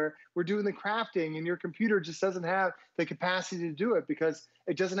families where we're doing the crafting and your computer just doesn't have the capacity to do it because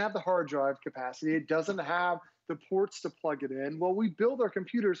it doesn't have the hard drive capacity. It doesn't have the ports to plug it in. Well, we build our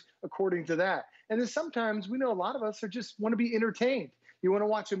computers according to that. And then sometimes we know a lot of us are just want to be entertained. You want to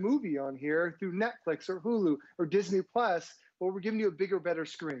watch a movie on here through Netflix or Hulu or Disney Plus. Well, we're giving you a bigger, better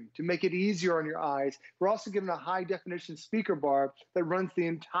screen to make it easier on your eyes. We're also giving a high definition speaker bar that runs the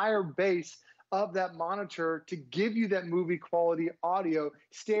entire base of that monitor to give you that movie quality audio,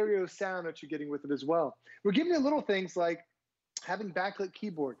 stereo sound that you're getting with it as well. We're giving you little things like having backlit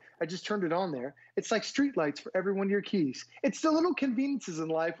keyboard. I just turned it on there. It's like street lights for every one of your keys. It's the little conveniences in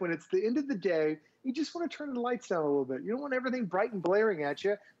life when it's the end of the day, you just want to turn the lights down a little bit. You don't want everything bright and blaring at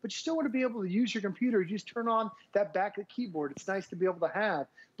you, but you still want to be able to use your computer. You just turn on that backlit keyboard. It's nice to be able to have.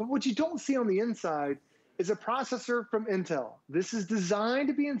 But what you don't see on the inside is a processor from Intel. This is designed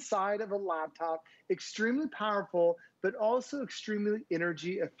to be inside of a laptop, extremely powerful, but also extremely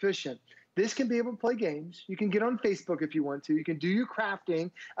energy efficient. This can be able to play games. You can get on Facebook if you want to. You can do your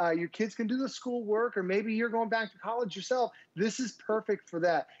crafting. Your kids can do the schoolwork, or maybe you're going back to college yourself. This is perfect for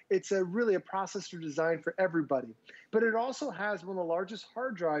that. It's really a processor designed for everybody. But it also has one of the largest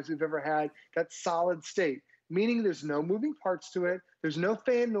hard drives we've ever had that's solid state, meaning there's no moving parts to it. There's no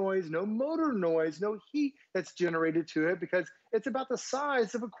fan noise, no motor noise, no heat that's generated to it because it's about the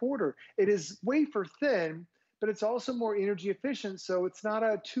size of a quarter. It is wafer thin, but it's also more energy efficient. So it's not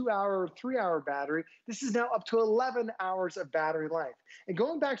a 2-hour or 3-hour battery. This is now up to 11 hours of battery life. And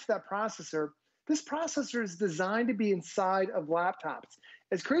going back to that processor, this processor is designed to be inside of laptops.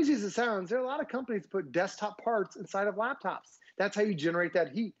 As crazy as it sounds, there are a lot of companies that put desktop parts inside of laptops. That's how you generate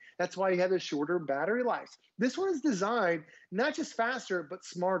that heat. That's why you have a shorter battery life. This one is designed not just faster, but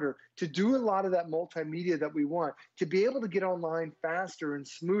smarter to do a lot of that multimedia that we want, to be able to get online faster and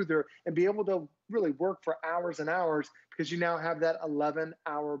smoother and be able to really work for hours and hours because you now have that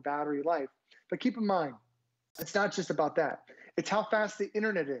 11-hour battery life. But keep in mind, it's not just about that. It's how fast the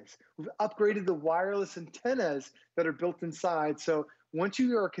internet is. We've upgraded the wireless antennas that are built inside. So Once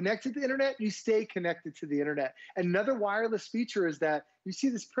you are connected to the internet, you stay connected to the internet. Another wireless feature is that you see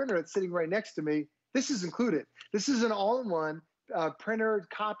this printer that's sitting right next to me. This is included. This is an all-in-one printer,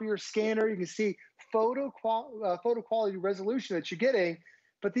 copier, scanner. You can see photo quality resolution that you're getting,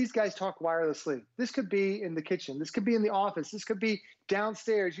 but these guys talk wirelessly. This could be in the kitchen. This could be in the office. This could be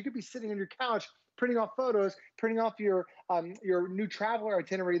downstairs. You could be sitting on your couch printing off photos, printing off your new traveler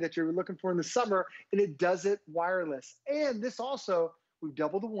itinerary that you're looking for in the summer, and it does it wireless. And this also, we've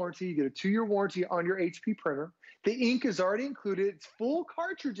doubled the warranty. You get a 2-year warranty on your HP printer. The ink is already included. It's full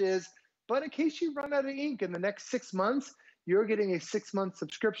cartridges, but in case you run out of ink in the next 6 months, you're getting a 6-month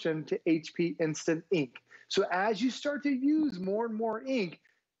subscription to HP Instant Ink. So as you start to use more and more ink,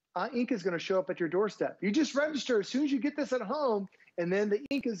 ink is going to show up at your doorstep. You just register as soon as you get this at home, and then the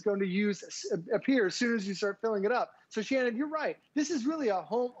ink is going to appear as soon as you start filling it up. So Shannon, you're right. This is really a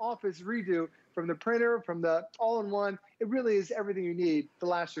home office redo from the printer, from the all-in-one. It really is everything you need to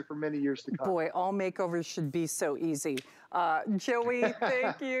last you for many years to come. Boy, all makeovers should be so easy. Joey,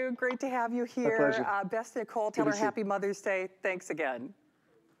 thank you. Great to have you here. My pleasure. Best Nicole, tell her Happy Mother's Day. Thanks again.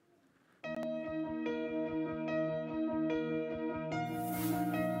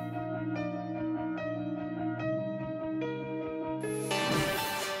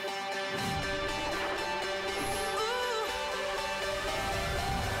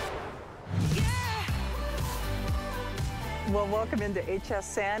 Well, welcome into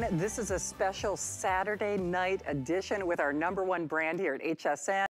HSN. This is a special Saturday night edition with our #1 brand here at HSN.